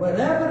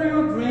 wherever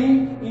you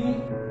drink it,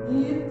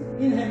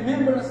 in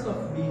remembrance of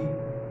me.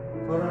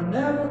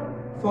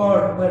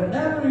 For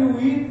whenever you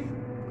eat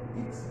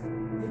its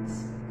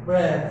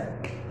bread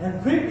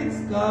and drink its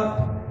cup,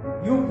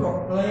 you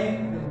proclaim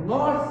the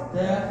Lord's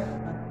death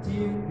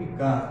until he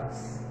comes."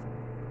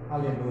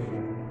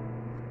 Hallelujah.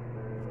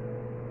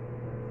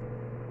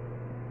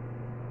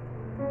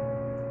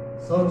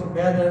 So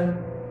together,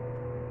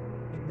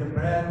 eat the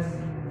bread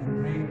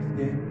and drink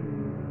the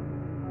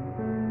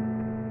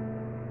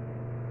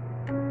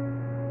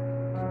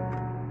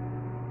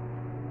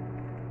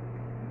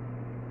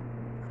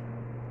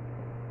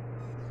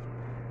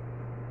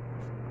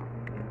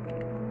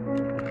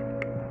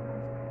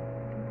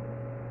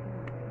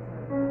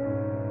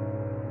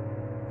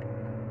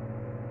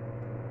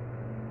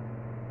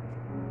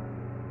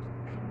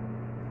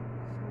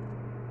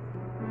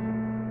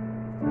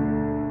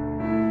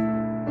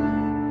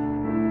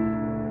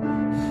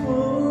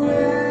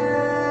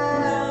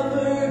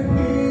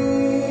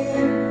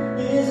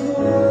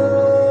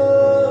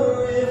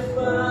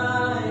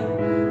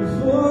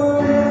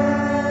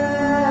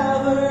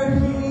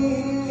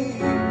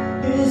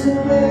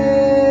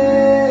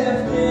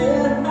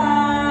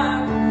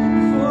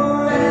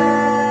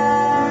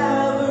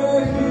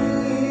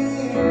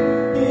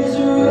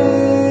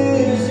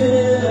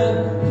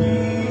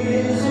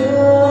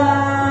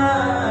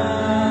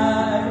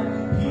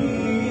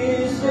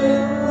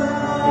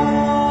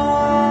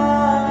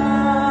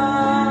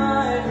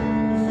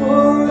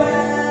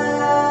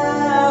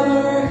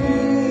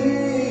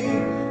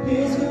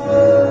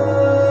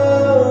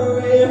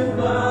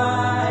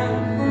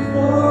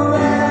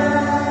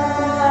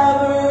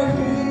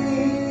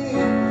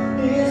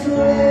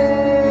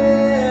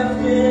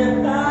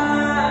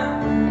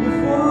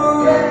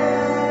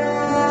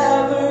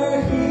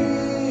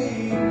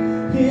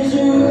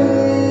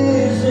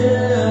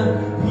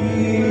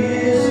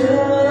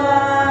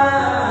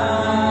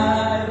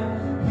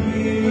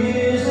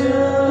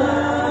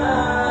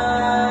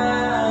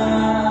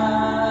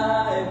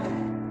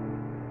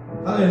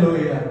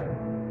Hallelujah.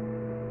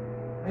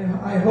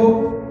 I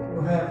hope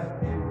you have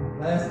been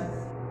blessed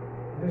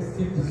and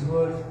received this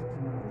word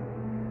tonight.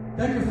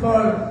 Thank you for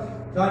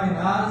joining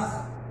us,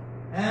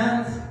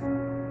 and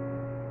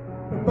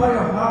prepare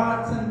your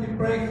hearts and be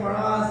praying for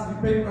us.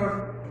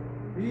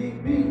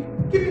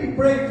 Keep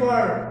praying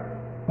for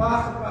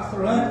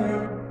Pastor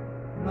Andrew,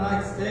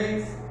 United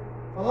States,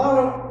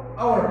 for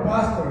our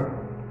pastor,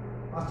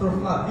 Pastor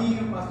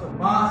Flavinho, Pastor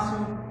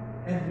Márcio,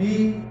 and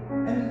me.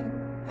 And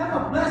have a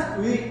blessed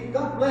week.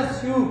 God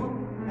bless you.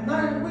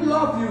 And we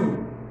love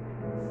you.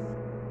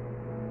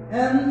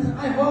 And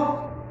I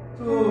hope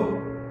to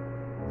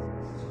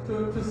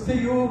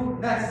see you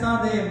next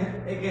Sunday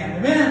again.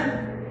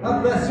 Amen.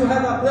 God bless you.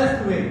 Have a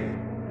blessed week.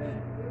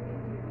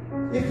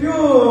 If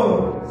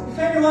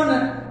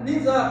anyone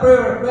needs a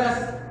prayer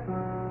request,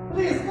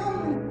 please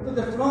come to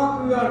the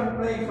front. We are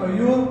praying for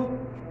you.